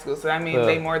since high school, so that means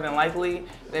they more than likely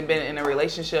they've been in a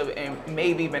relationship and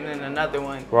maybe been in another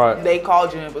one. Right. They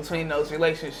called you in between those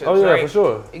relationships. Oh yeah, right? for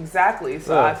sure. Exactly.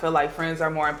 So I feel like friends are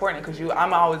more important because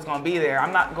I'm always gonna be there.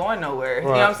 I'm not going nowhere. Right. You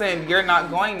know what I'm saying? You're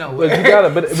not going nowhere. But you gotta.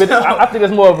 But so, I think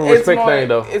it's more of a respect thing,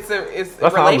 though. It's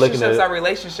relationships are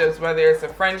relationships. Whether it's a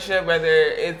friendship, whether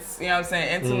it's you know what I'm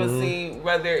saying intimacy,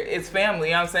 whether it's family.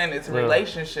 You know what I'm saying? It's a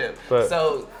relationship. But,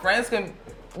 so friends can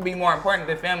be more important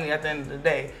than family at the end of the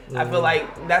day. I feel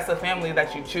like that's a family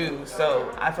that you choose.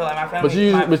 So I feel like my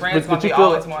family, my friends gonna be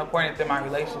always more important than my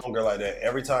relationship. Girl like that.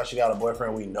 Every time she got a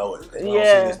boyfriend, we know it. They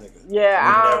don't see this nigga.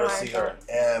 Yeah, we never see her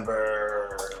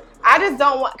ever. I just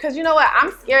don't want, because you know what,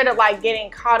 I'm scared of like getting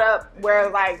caught up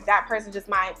where like that person just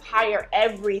my entire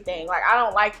everything. Like I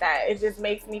don't like that. It just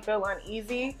makes me feel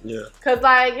uneasy. Yeah. Cause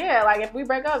like if we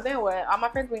break up, then what? All my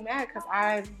friends will be mad because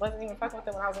I wasn't even fucking with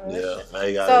them when I was in a relationship. Yeah. Now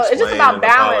you gotta so it's just about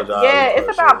balance. Yeah,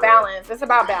 it's about balance. It's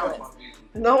about balance.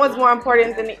 No one's more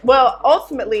important than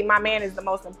ultimately my man is the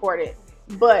most important.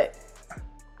 But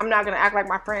I'm not gonna act like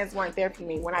my friends weren't there for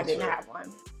me when I didn't have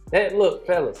one. Look,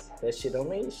 fellas, that shit don't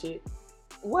mean shit.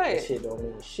 What? That shit don't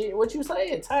mean shit. What you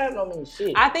saying? Time don't mean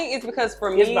shit. I think it's because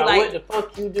for it's me, about like what the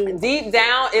fuck you do. Deep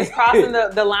down, it's crossing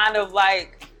the line of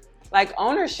like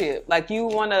ownership. Like you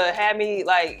want to have me,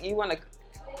 like you want to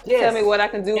tell me what I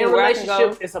can do, in where I can go.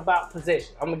 relationship, it's about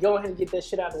possession. I'm gonna go ahead and get that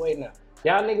shit out of the way now.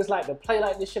 Y'all niggas like to play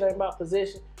like this shit ain't about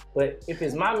possession, but if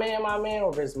it's my man,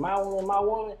 or if it's my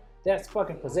woman, that's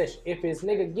fucking possession. If it's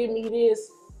nigga, give me this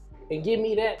and give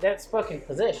me that, that's fucking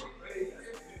possession.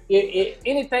 If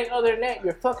anything other than that,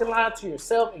 you're fucking lying to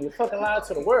yourself and you're fucking lying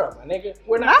to the world, my nigga.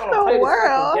 We're not gonna play this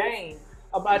fucking game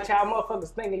about y'all motherfuckers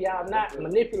thinking y'all not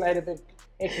manipulative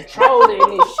and controlled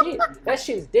in this shit. That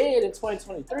shit's dead in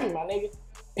 2023, my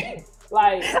nigga.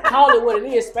 Like, call it what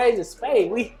it is, spade is spade.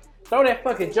 We throw that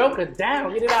fucking joker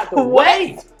down, get it out the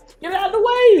way. Get it out the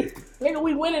way. Nigga,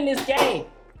 we winning this game.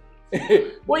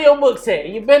 Where your books at?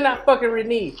 You better not fucking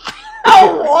renege.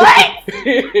 Oh,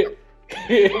 what?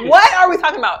 What are we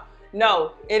talking about?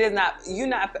 No, it is not. You're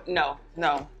not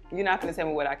gonna tell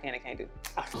me what I can and can't do.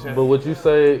 But what you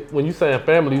say when you saying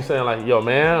family, you saying like yo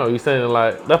man, or you saying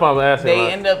like that's what I'm asking.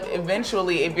 They end up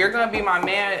eventually. If you're gonna be my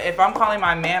man, if I'm calling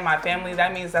my man my family,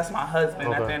 that means that's my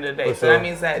husband at the end of the day. So that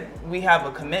means that we have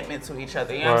a commitment to each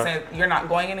other. You know what I'm saying? You're not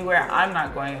going anywhere. I'm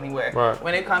not going anywhere.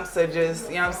 When it comes to just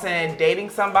you know what I'm saying dating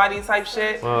somebody type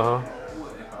shit.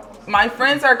 my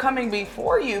friends are coming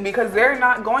before you because they're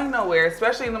not going nowhere,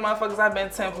 especially the motherfuckers I've been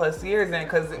 10 plus years in.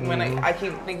 Because when I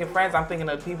keep thinking friends, I'm thinking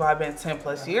of people I've been 10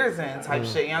 plus years in type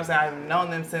shit. You know what I'm saying? I've known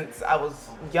them since I was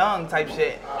young type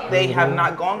shit. They have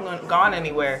not gone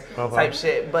anywhere type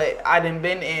shit. But I done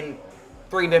been in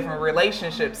 3 different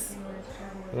relationships.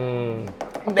 They've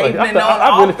been knowing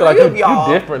all 3 of y'all.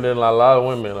 You're different than a lot of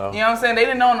women, though. You know what I'm saying? They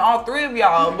done known all 3 of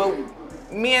y'all, but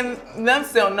me and them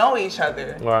still know each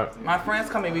other. Right. My friends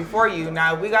coming before you.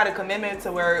 Now, if we got a commitment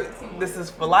to where this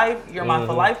is for life, you're my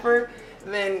for lifer,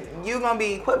 then you're going to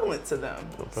be equivalent to them.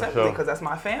 Simply because that's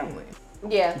my family.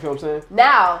 Yeah. You feel what I'm saying?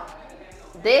 Now,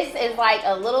 this is like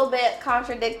a little bit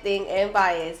contradicting and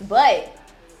biased, but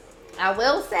I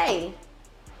will say,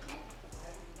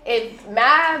 if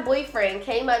my boyfriend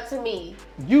came up to me,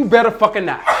 you better fucking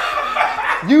not.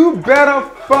 You better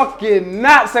fucking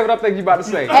not say what I think you about to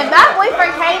say. If my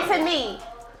boyfriend came to me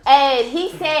and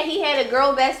he said he had a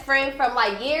girl best friend from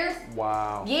like years.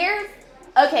 Wow. Years?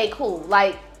 Okay, cool.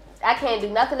 Like, I can't do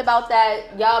nothing about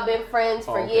that. Y'all been friends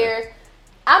for years.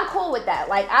 I'm cool with that.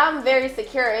 Like, I'm very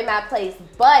secure in my place.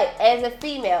 But as a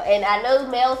female, and I know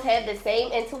males have the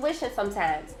same intuition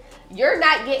sometimes, you're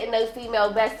not getting those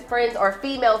female best friends or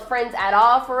female friends at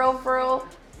all, for real, for real.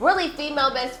 Really,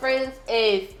 female best friends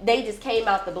if they just came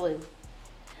out the blue.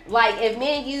 Like, if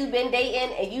me and you been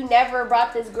dating and you never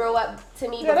brought this girl up to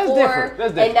me before,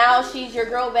 and now she's your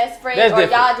girl best friend, or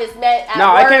y'all just met at work.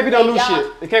 No, it can't be no new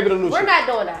shit. It can't be no new shit. We're not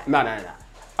doing that. No.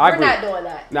 We're not doing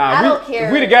that. Nah, I don't care.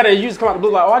 If we together and you just come out the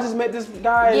blue like, oh, I just met this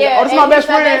guy. Yeah, oh, this is my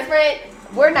best friend.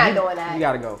 We're not doing that. You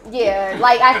gotta go. Yeah,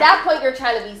 like at that point, you're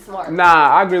trying to be smart. Nah,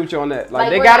 I agree with you on that. Like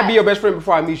they gotta be your best friend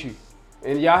before I meet you.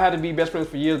 And y'all had to be best friends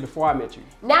for years before I met you.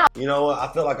 Now, you know what?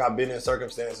 I feel like I've been in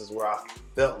circumstances where I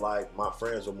felt like my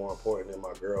friends were more important than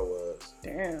my girl was.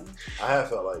 Damn. I have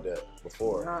felt like that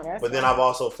before. No, but then I've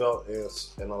also felt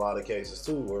in a lot of cases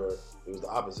too where it was the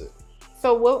opposite.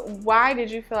 So why did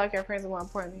you feel like your friends were more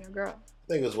important than your girl? I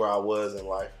think it was where I was in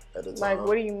life at the time. Like,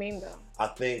 what do you mean though? I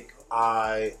think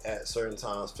I, at certain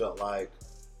times, felt like,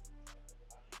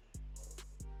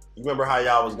 you remember how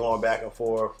y'all was going back and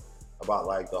forth about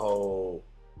like the whole,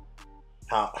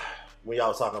 when y'all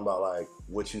was talking about like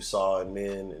what you saw in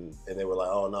men and they were like,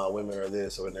 oh no, women are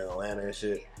this or they're in Atlanta and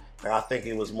shit. Like, I think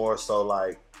it was more so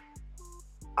like,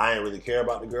 I didn't really care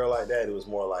about the girl like that. It was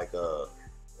more like a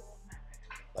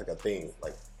thing,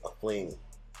 like a fling.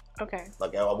 Okay.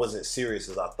 Like I wasn't serious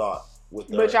as I thought.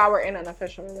 But y'all were in an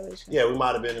official relationship. Yeah, we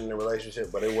might have been in a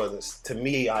relationship, but it wasn't. To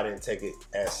me, I didn't take it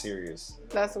as serious.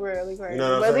 That's really crazy. You know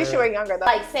what I'm but at least you were younger though.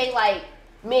 Like, say like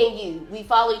me and you, we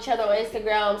follow each other on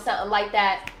Instagram, something like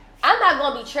that. I'm not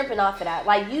gonna be tripping off of that.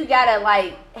 Like, you gotta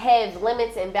like have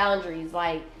limits and boundaries.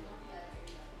 Like,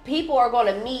 people are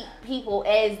gonna meet people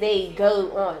as they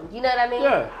go on. You know what I mean?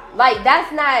 Yeah. Like,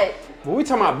 that's not. But we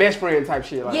talking about best friend type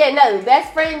shit. Like, Yeah, no,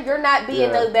 best friend. You're not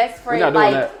being no best friend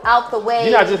like that. out the way.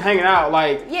 You're not just hanging out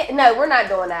like. Yeah, no, we're not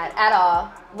doing that at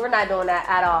all. We're not doing that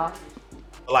at all.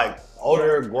 Like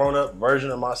older, grown up version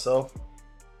of myself.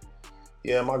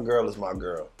 Yeah, my girl is my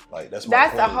girl. Like that's my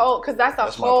that's queen. a whole because that's a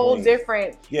whole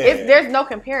different. Yeah, there's no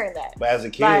comparing that. But as a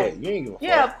kid, like, you ain't give a fuck.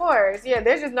 Yeah, of course. Yeah,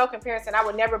 there's just no comparison. I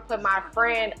would never put my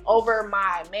friend over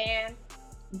my man,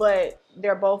 but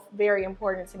they're both very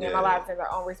important to me in my lives in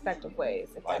their own respective ways.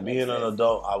 Like being an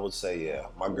adult, I would say, yeah,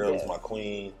 my girl is my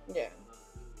queen. Yeah.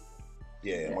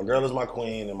 Yeah, my girl is my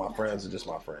queen, and my friends are just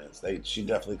my friends. She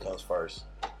definitely comes first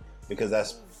because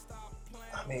that's.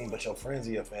 I mean, but your friends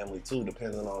are your family too,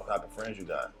 depending on the type of friends you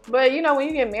got. But you know, when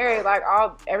you get married, like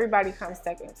everybody comes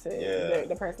second to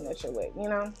the person that you're with, you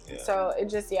know? Yeah. So it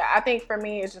just, I think for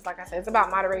me, it's just like I said, it's about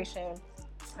moderation.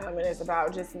 And it's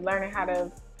about just learning how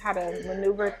to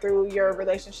maneuver through your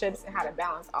relationships and how to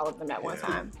balance all of them at one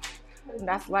time. And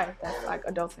that's life. That's like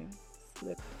adulting.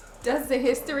 Does the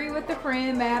history with the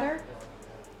friend matter?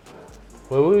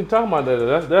 Well, we were talking about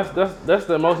that. That's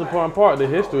the most important part, the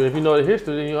history. If you know the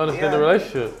history, then you understand the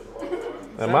relationship.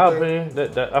 In my opinion,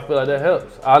 that I feel like that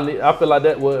helps. I feel like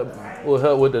that will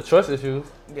help with the trust issues,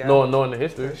 knowing the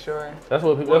history. For sure. That's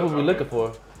what we're looking for.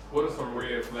 What are some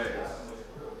red flags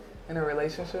in a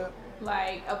relationship?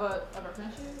 Like of a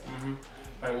friendship? Mm-hmm.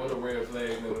 Like what are red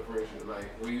flags in a friendship?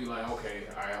 Like when you like, okay,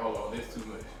 all right, hold on, this too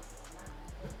much.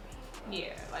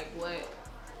 Yeah, like what?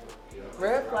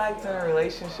 Red flags in a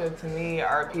relationship to me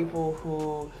are people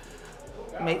who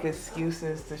make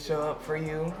excuses to show up for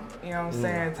you, you know what I'm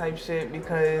saying, type shit,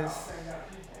 because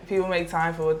people make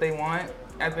time for what they want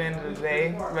at the end of the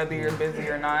day, whether you're busy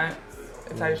or not,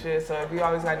 type shit. So if you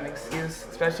always got an excuse,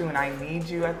 especially when I need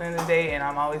you at the end of the day and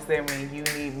I'm always there when you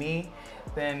need me,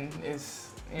 then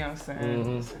it's, you know what I'm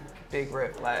saying, it's a big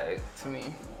red flag to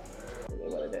me.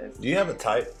 basically what it is. Do you have a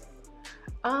type?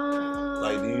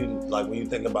 Like, do you when you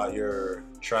think about your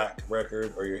track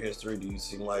record or your history? Do you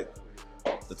seem like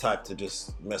the type to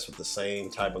just mess with the same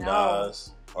type of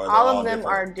guys? Or all of them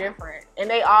are different, and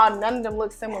none of them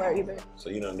look similar either. So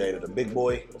you done dated a big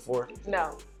boy before?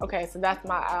 No. Okay, so that's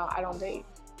I don't date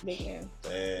big men.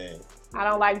 Dang. I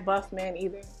don't like buff men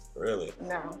either. Really?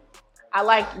 No. I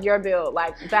like your build,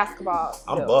 like basketball.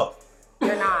 I'm buff.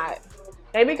 You're not.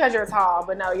 Maybe because you're tall,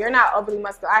 but no, you're not overly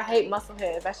muscular. I hate muscle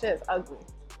heads. That shit is ugly.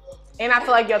 And I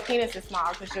feel like your penis is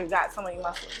small because you got so many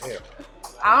muscles. Yeah.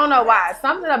 I don't know why.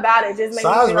 Something about it just makes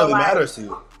me feel really like, matters to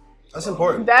you. That's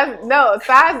important.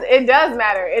 Size, it does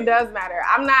matter. It does matter.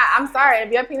 I'm sorry.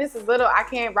 If your penis is little, I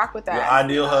can't rock with that. Your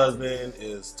ideal husband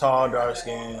is tall, dark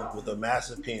skinned, with a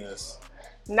massive penis.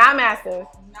 Not massive.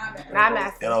 Not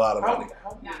massive. And a lot of money.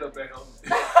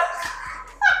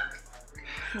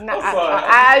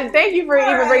 I thank you for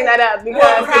even bringing that up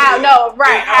because how?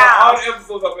 All the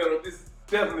episodes I've been on, this is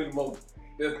definitely the most.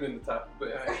 That's been the topic, but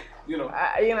I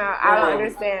don't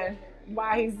understand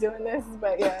why he's doing this,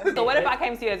 but yeah. So what if I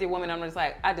came to you as your woman? I'm just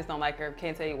like, I just don't like her.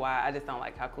 Can't tell you why. I just don't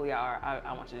like how cool y'all are.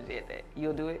 I want you to do that.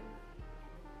 You'll do it?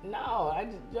 No,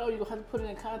 you're gonna have to put it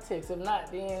in context. If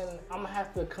not, then I'm gonna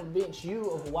have to convince you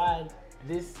of why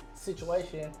this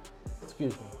situation,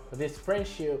 this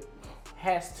friendship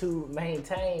has to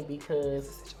maintain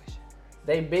because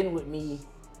they've been with me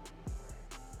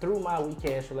through my weak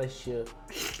ass relationship.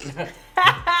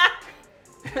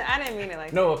 I didn't mean it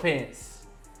like no offense.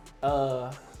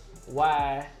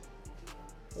 Why?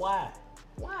 Why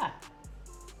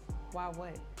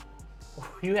what?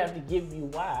 You have to give me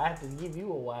why. I have to give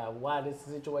you a why this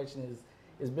situation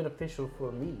is beneficial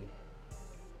for me.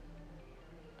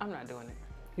 I'm not doing it.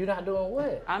 You're not doing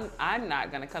what? I'm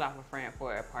not gonna cut off a friend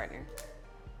for a partner.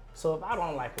 So if I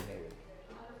don't like a nigga,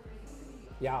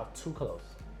 y'all too close.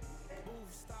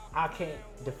 I can't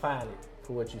define it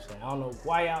for what you say. I don't know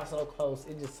why y'all so close.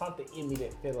 It's just something in me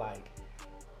that feel like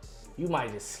you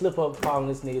might just slip up calling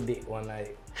this nigga dick one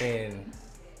night and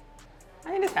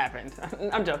I mean, this happened.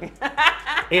 I'm joking.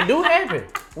 It do happen.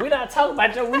 We not talking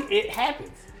about it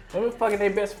happens. Women fucking their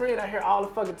best friend out here all the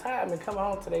fucking time and coming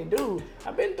home to their dude.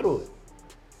 I've been through it.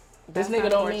 This nigga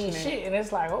don't mean shit, and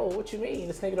it's like, oh, what you mean?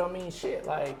 This nigga don't mean shit.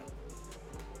 Like,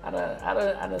 I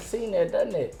done seen that, done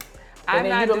that. And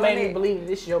then you done made me believe that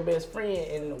this is your best friend,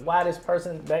 and why this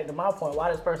person, back to my point, why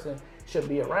this person should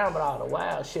be around, but all the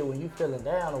wild shit when you feeling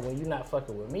down or when you not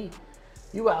fucking with me,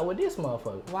 you out with this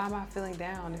motherfucker. Why am I feeling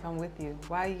down if I'm with you?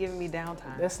 Why are you giving me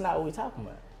downtime? That's not what we talking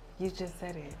about. You just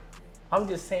said it. I'm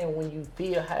just saying when you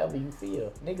feel however you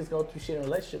feel. Niggas go through shit in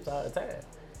relationships all the time.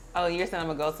 Oh, you're saying I'm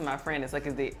gonna go to my friend and suck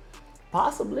his dick?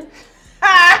 Possibly.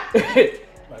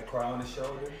 Like cry on his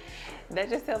shoulder? That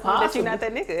just tells me that you're not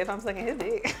that nigga if I'm sucking his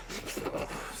dick.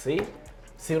 See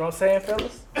what I'm saying,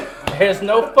 fellas? There's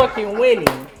no fucking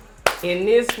winning in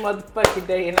this motherfucking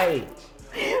day and age.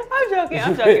 I'm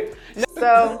joking.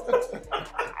 So,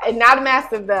 not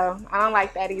massive though. I don't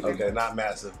like that either. Okay, not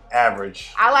massive.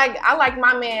 Average. I like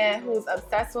my man who's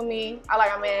obsessed with me. I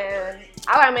like a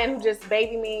man who just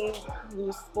baby me,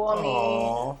 who spoil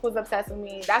me, who's obsessed with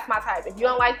me. That's my type. If you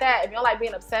don't like that, if you don't like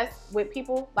being obsessed with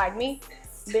people like me,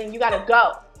 then you gotta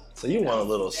go. So you want a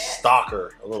little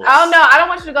stalker, a little. Oh no, I don't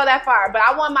want you to go that far, but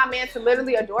I want my man to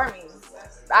literally adore me.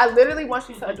 I literally want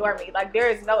you to adore me. Like, there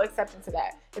is no exception to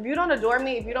that. If you don't adore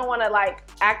me, if you don't want to like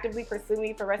actively pursue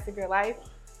me for the rest of your life,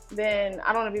 then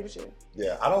I don't want to be with you.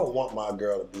 Yeah, I don't want my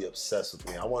girl to be obsessed with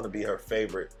me. I want to be her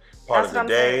favorite part of the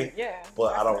day,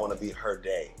 but I don't want to be her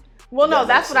day. Well, no,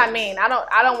 that's what I mean. I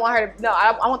don't want her to, no,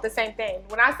 I want the same thing.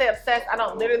 When I say obsessed, I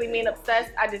don't literally mean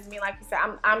obsessed. I just mean, like you said,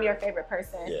 I'm your favorite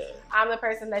person. Yeah. I'm the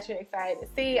person that you're excited to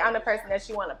see. I'm the person that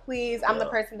you want to please. I'm the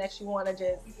person that you want to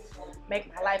just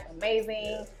make my life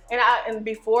amazing. And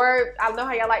before, I know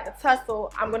how y'all like to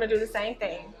tussle, I'm going to do the same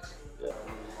thing.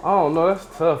 I don't know, that's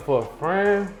tough for a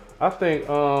friend. I think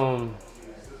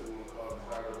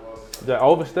that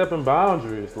overstepping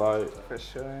boundaries, like, for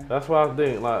sure. That's what I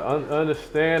think, like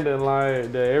understanding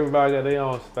like that everybody got their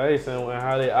own space and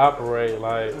how they operate,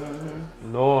 like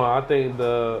knowing. I think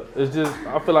it's just,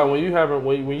 I feel like when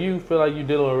you feel like you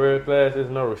dealing with red flags,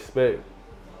 there's no respect.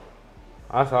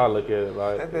 That's how I look at it,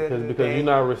 like because you're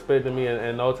not respecting me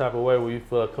in no type of way where you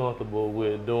feel comfortable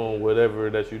with doing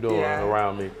whatever that you're doing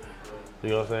around me. You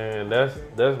know what I'm saying?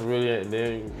 That's really,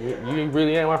 then you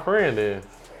really ain't my friend then.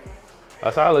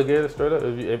 That's how I look at it straight up.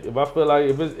 If I feel like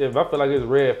it's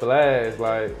red flags,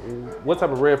 like what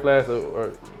type of red flags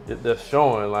are that's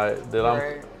showing like that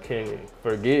I can't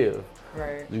forgive.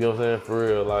 Right. You know what I'm saying? For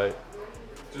real, like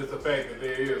Just the fact that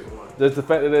there is one. Just the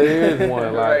fact that there is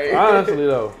one. Like honestly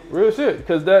though, real shit.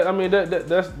 Because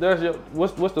that's your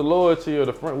what's the loyalty of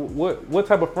the friend? What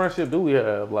type of friendship do we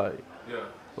have? Like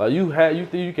like you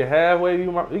think you can halfway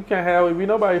you can't halfway be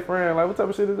nobody's friend. Like what type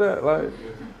of shit is that? Like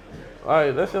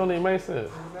that shit don't even make sense.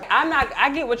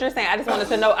 I get what you're saying. I just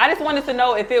wanted to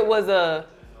know if it was a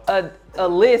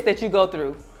list that you go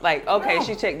through. Like, okay,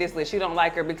 she checked this list. She don't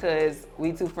like her because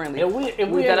we too friendly. If we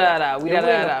in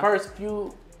the first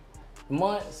few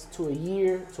months to a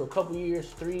year to a couple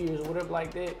years, 3 years or whatever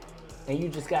like that, and you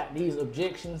just got these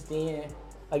objections, then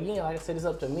again, like I said, it's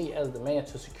up to me as the man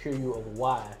to secure you of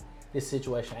why this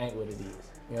situation ain't what it is. You know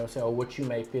what I'm saying? Or what you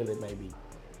may feel it may be.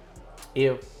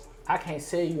 If I can't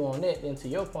sell you on that, then to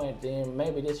your point, then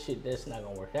maybe this shit that's not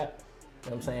gonna work out. You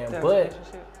know what I'm saying?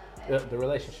 The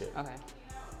relationship. Okay.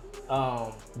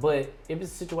 But if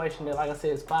it's a situation that, like I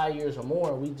said, it's 5 years or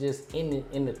more, we just in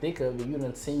the thick of it, you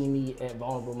done seen me at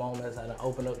vulnerable moments, I done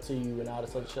open up to you and all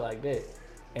this other shit like that.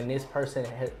 And this person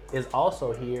is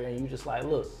also here and you just like,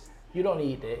 look, you don't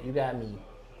need that, you got me.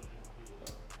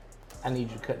 I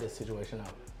need you to cut this situation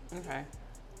out. Okay.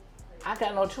 I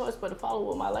got no choice but to follow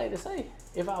what my lady say.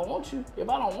 If I want you, if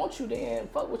I don't want you, then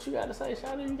fuck what you gotta say,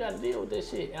 Shawty, you gotta deal with that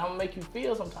shit. And I'm gonna make you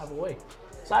feel some type of way.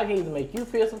 So I can either make you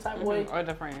feel some type of way, or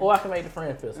the friend, or I can make the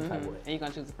friend feel some type of way. And you're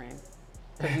gonna choose the friend,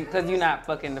 cause you're not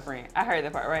fucking the friend. I heard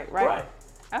that part, right? Right.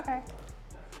 Okay.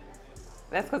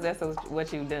 That's cause that's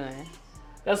what you've done.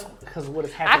 That's because what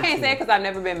has happened. I can't say it cause I've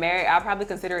never been married. I'll probably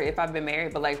consider it if I've been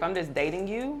married, but like if I'm just dating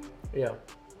you, yeah,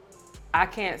 I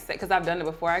can't say cause I've done it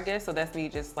before, I guess. So that's me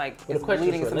just like it's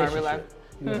leading into my real life.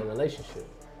 You're in a relationship.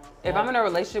 If I'm in a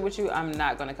relationship with you, I'm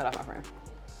not gonna cut off my friend.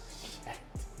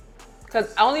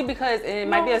 Only because it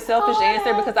might be a selfish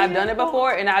answer because I've done it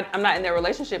before and I'm not in that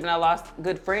relationship and I lost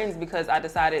good friends because I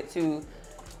decided to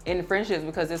end friendships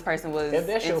because this person was if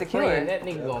that's insecure. Your friend, that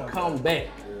nigga gonna come back.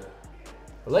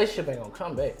 Relationship ain't gonna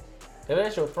come back. If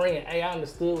that's your friend, hey, I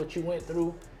understood what you went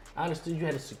through. I understood you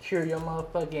had to secure your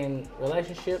motherfucking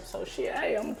relationship. So shit,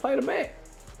 hey, I'm gonna play the back.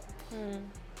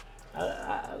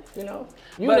 You know,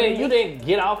 you didn't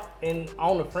get off and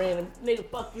on the friend and nigga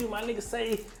fuck you, my nigga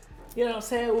say. You know what I'm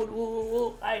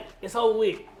saying? Like, it's over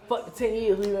with. Fuck the 10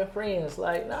 years we been friends.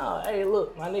 Like, nah, hey,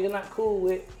 look, my nigga not cool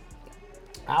with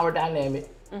our dynamic.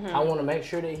 I want to make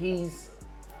sure that he's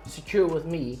secure with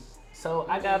me. So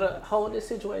I gotta hold this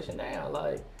situation down.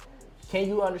 Like, can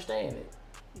you understand it?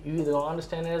 You either gonna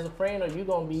understand it as a friend or you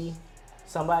gonna be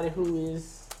somebody who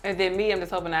is. And then me, I'm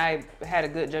just hoping I had a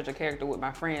good judge of character with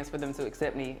my friends for them to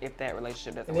accept me if that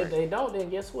relationship doesn't work. And if they don't, then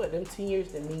guess what? Them 10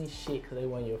 years, that means shit because they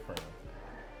weren't your friend.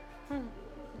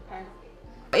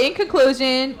 Okay. In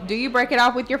conclusion, do you break it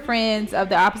off with your friends of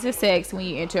the opposite sex when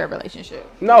you enter a relationship?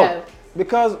 No.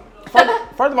 Because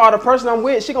first of all, the person I'm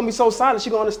with, she gonna be so silent, she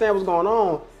gonna understand what's going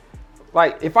on.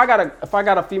 Like if I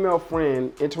got a female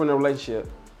friend entering a relationship,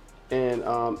 and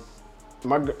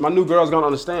my new girl's gonna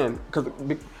understand. Because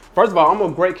first of all, I'm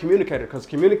a great communicator. Because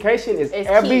communication is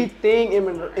everything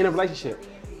in a relationship.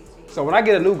 So when I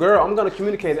get a new girl, I'm gonna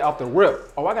communicate it off the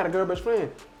rip. Oh, I got a girl best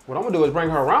friend. What I'm gonna do is bring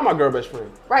her around my girl best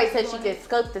friend. Right, so she can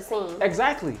scope the scene.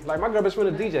 Exactly. Like my girl best friend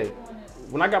is DJ.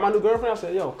 When I got my new girlfriend, I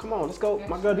said, yo, come on, let's go.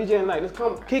 My girl DJ tonight, let's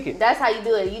come kick it. That's how you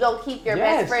do it. You don't keep your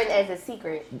best friend as a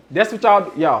secret. That's what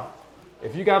y'all,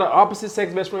 if you got an opposite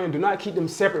sex best friend, do not keep them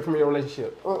separate from your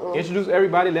relationship. Introduce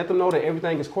everybody, let them know that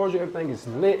everything is cordial, everything is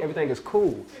lit, everything is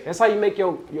cool. That's how you make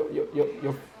your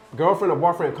girlfriend or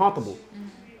boyfriend comfortable.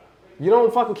 You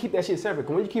don't fucking keep that shit separate.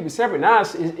 When you keep it separate, now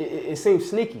it seems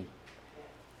sneaky.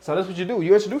 So that's what you do.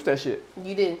 You introduce that shit.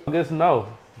 You did. I guess no,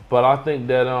 but I think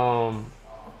that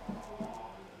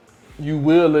you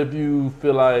will if you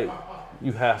feel like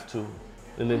you have to,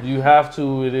 and if you have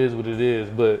to, it is what it is.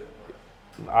 But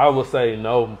I would say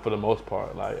no for the most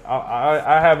part. Like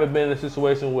I haven't been in a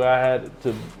situation where I had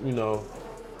to, you know,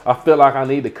 I feel like I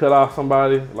need to cut off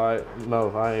somebody. Like no,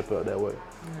 I ain't felt that way.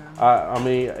 Yeah. I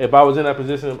mean, if I was in that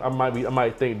position, I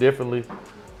might think differently,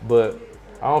 but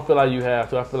I don't feel like you have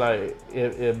to. I feel like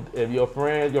if your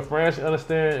friends should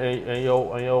understand, and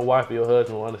your wife or your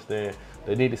husband will understand,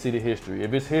 they need to see the history.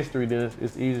 If it's history, then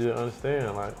it's easy to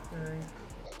understand. Like.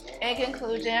 In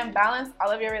conclusion, balance all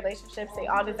of your relationships. They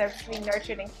all deserve to be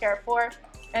nurtured and cared for,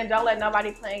 and don't let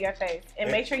nobody play in your face.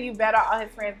 And make sure you vet out all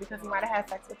his friends because he might have had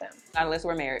sex with them. Unless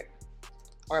we're married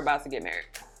or about to get married.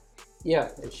 Yeah,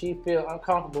 if she feel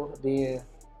uncomfortable, then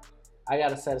I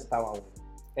gotta satisfy my woman.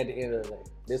 At the end of the day,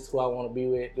 this is who I want to be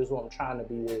with. This is who I'm trying to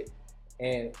be with.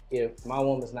 And if my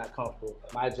woman's not comfortable,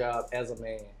 my job as a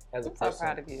man, as a person, so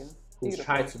proud of you. Who's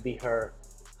trying to be her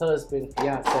husband,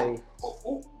 fiance.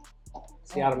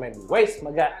 See how to make me waste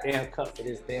my goddamn cup for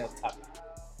this damn topic.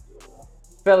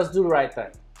 Fellas, do the right thing.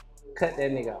 Cut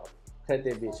that nigga out. Cut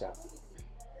that bitch out.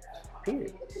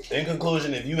 Period. In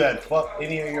conclusion, if you had fucked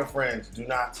any of your friends, do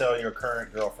not tell your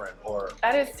current girlfriend or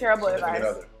That is terrible significant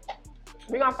advice. other.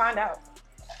 We're gonna find out.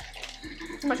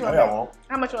 How much you No, want to y'all bet? won't.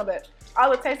 How much you want to bet?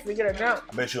 All it takes is to get a jump.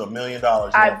 I bet you $1 million. You're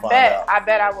I gonna find bet. out. I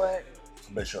bet I would.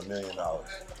 I bet you $1 million. All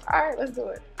right, let's do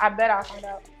it. I bet I'll find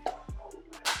out.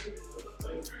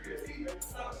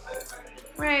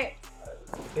 Right.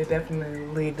 It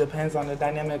definitely depends on the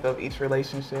dynamic of each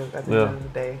relationship at the end of the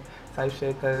day, type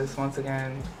shit. Because once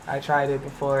again, I tried it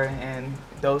before, and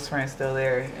those friends still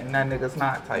there, and that nigga's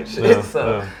not, type shit. Yeah,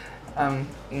 so,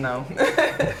 no,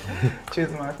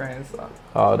 choosing my friends. So.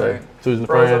 All day, choosing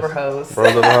Bros friends. over hoes.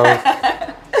 Bros over hoes.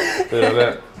 Yeah,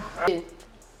 that.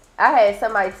 I had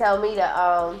somebody tell me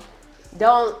to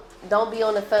don't be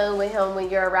on the phone with him when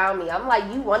you're around me. I'm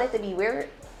like, you want it to be weird?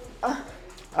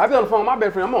 I be on the phone with my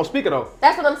best friend. I'm on speaker though.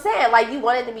 That's what I'm saying. Like, you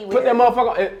want it to be weird. Put that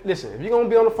motherfucker. Listen, if you're gonna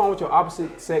be on the phone with your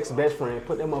opposite sex best friend,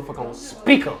 put that motherfucker on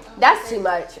speaker. That's too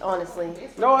much, honestly.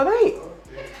 No, it ain't.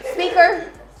 Speaker.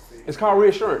 It's called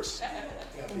reassurance.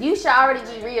 You should already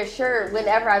be reassured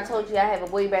whenever I told you I have a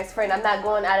boy best friend. I'm not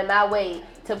going out of my way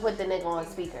to put the nigga on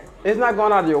speaker. It's not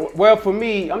going out of your. Well, for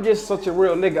me, I'm just such a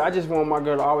real nigga. I just want my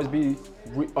girl to always be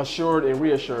assured and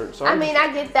reassured. So I mean,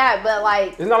 I get that, but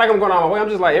like, it's not like I'm going out of my way. I'm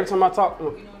just like, every time I talk,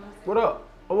 what up?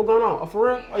 Oh, what's going on? Oh, for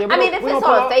real? Oh, yeah, I mean, if we it's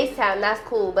gonna on pull up? FaceTime, that's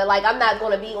cool. But like, I'm not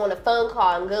going to be on a phone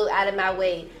call and go out of my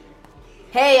way.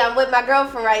 Hey, I'm with my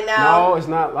girlfriend right now. No, it's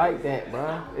not like that,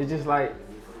 bro. It's just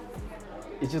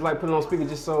like putting on speaker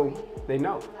just so they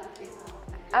know.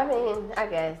 I mean, I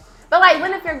guess. But like,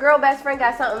 what if your girl best friend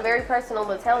got something very personal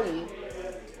to tell you?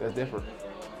 That's different.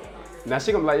 Now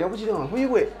she gonna be like, yo, what you doing? Who you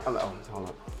with? I'm like, oh, hold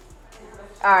up.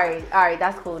 All right,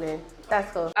 that's cool then.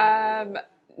 That's cool.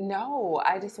 No,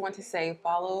 I just want to say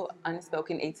follow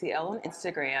Unspoken ATL on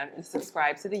Instagram and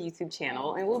subscribe to the YouTube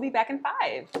channel, and we'll be back in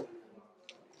 5.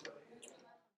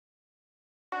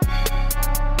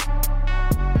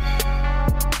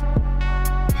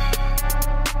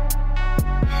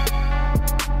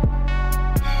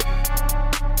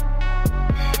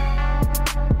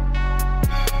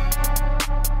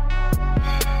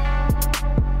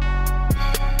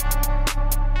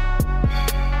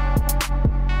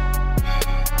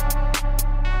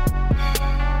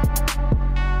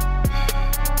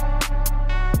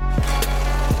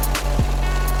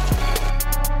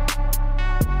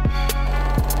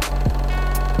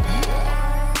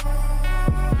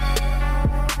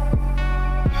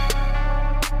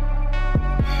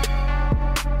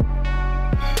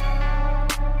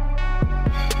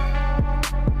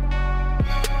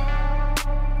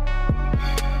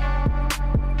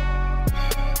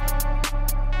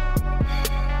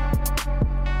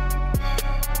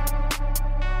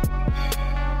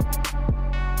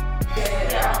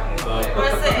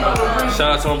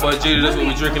 Shout out to my boy Jeter. That's what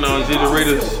we drinking on, Jeter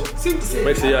Readers.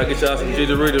 Make sure y'all get y'all some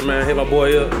Jeter Readers, man. Hit my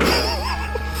boy up.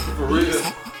 For real.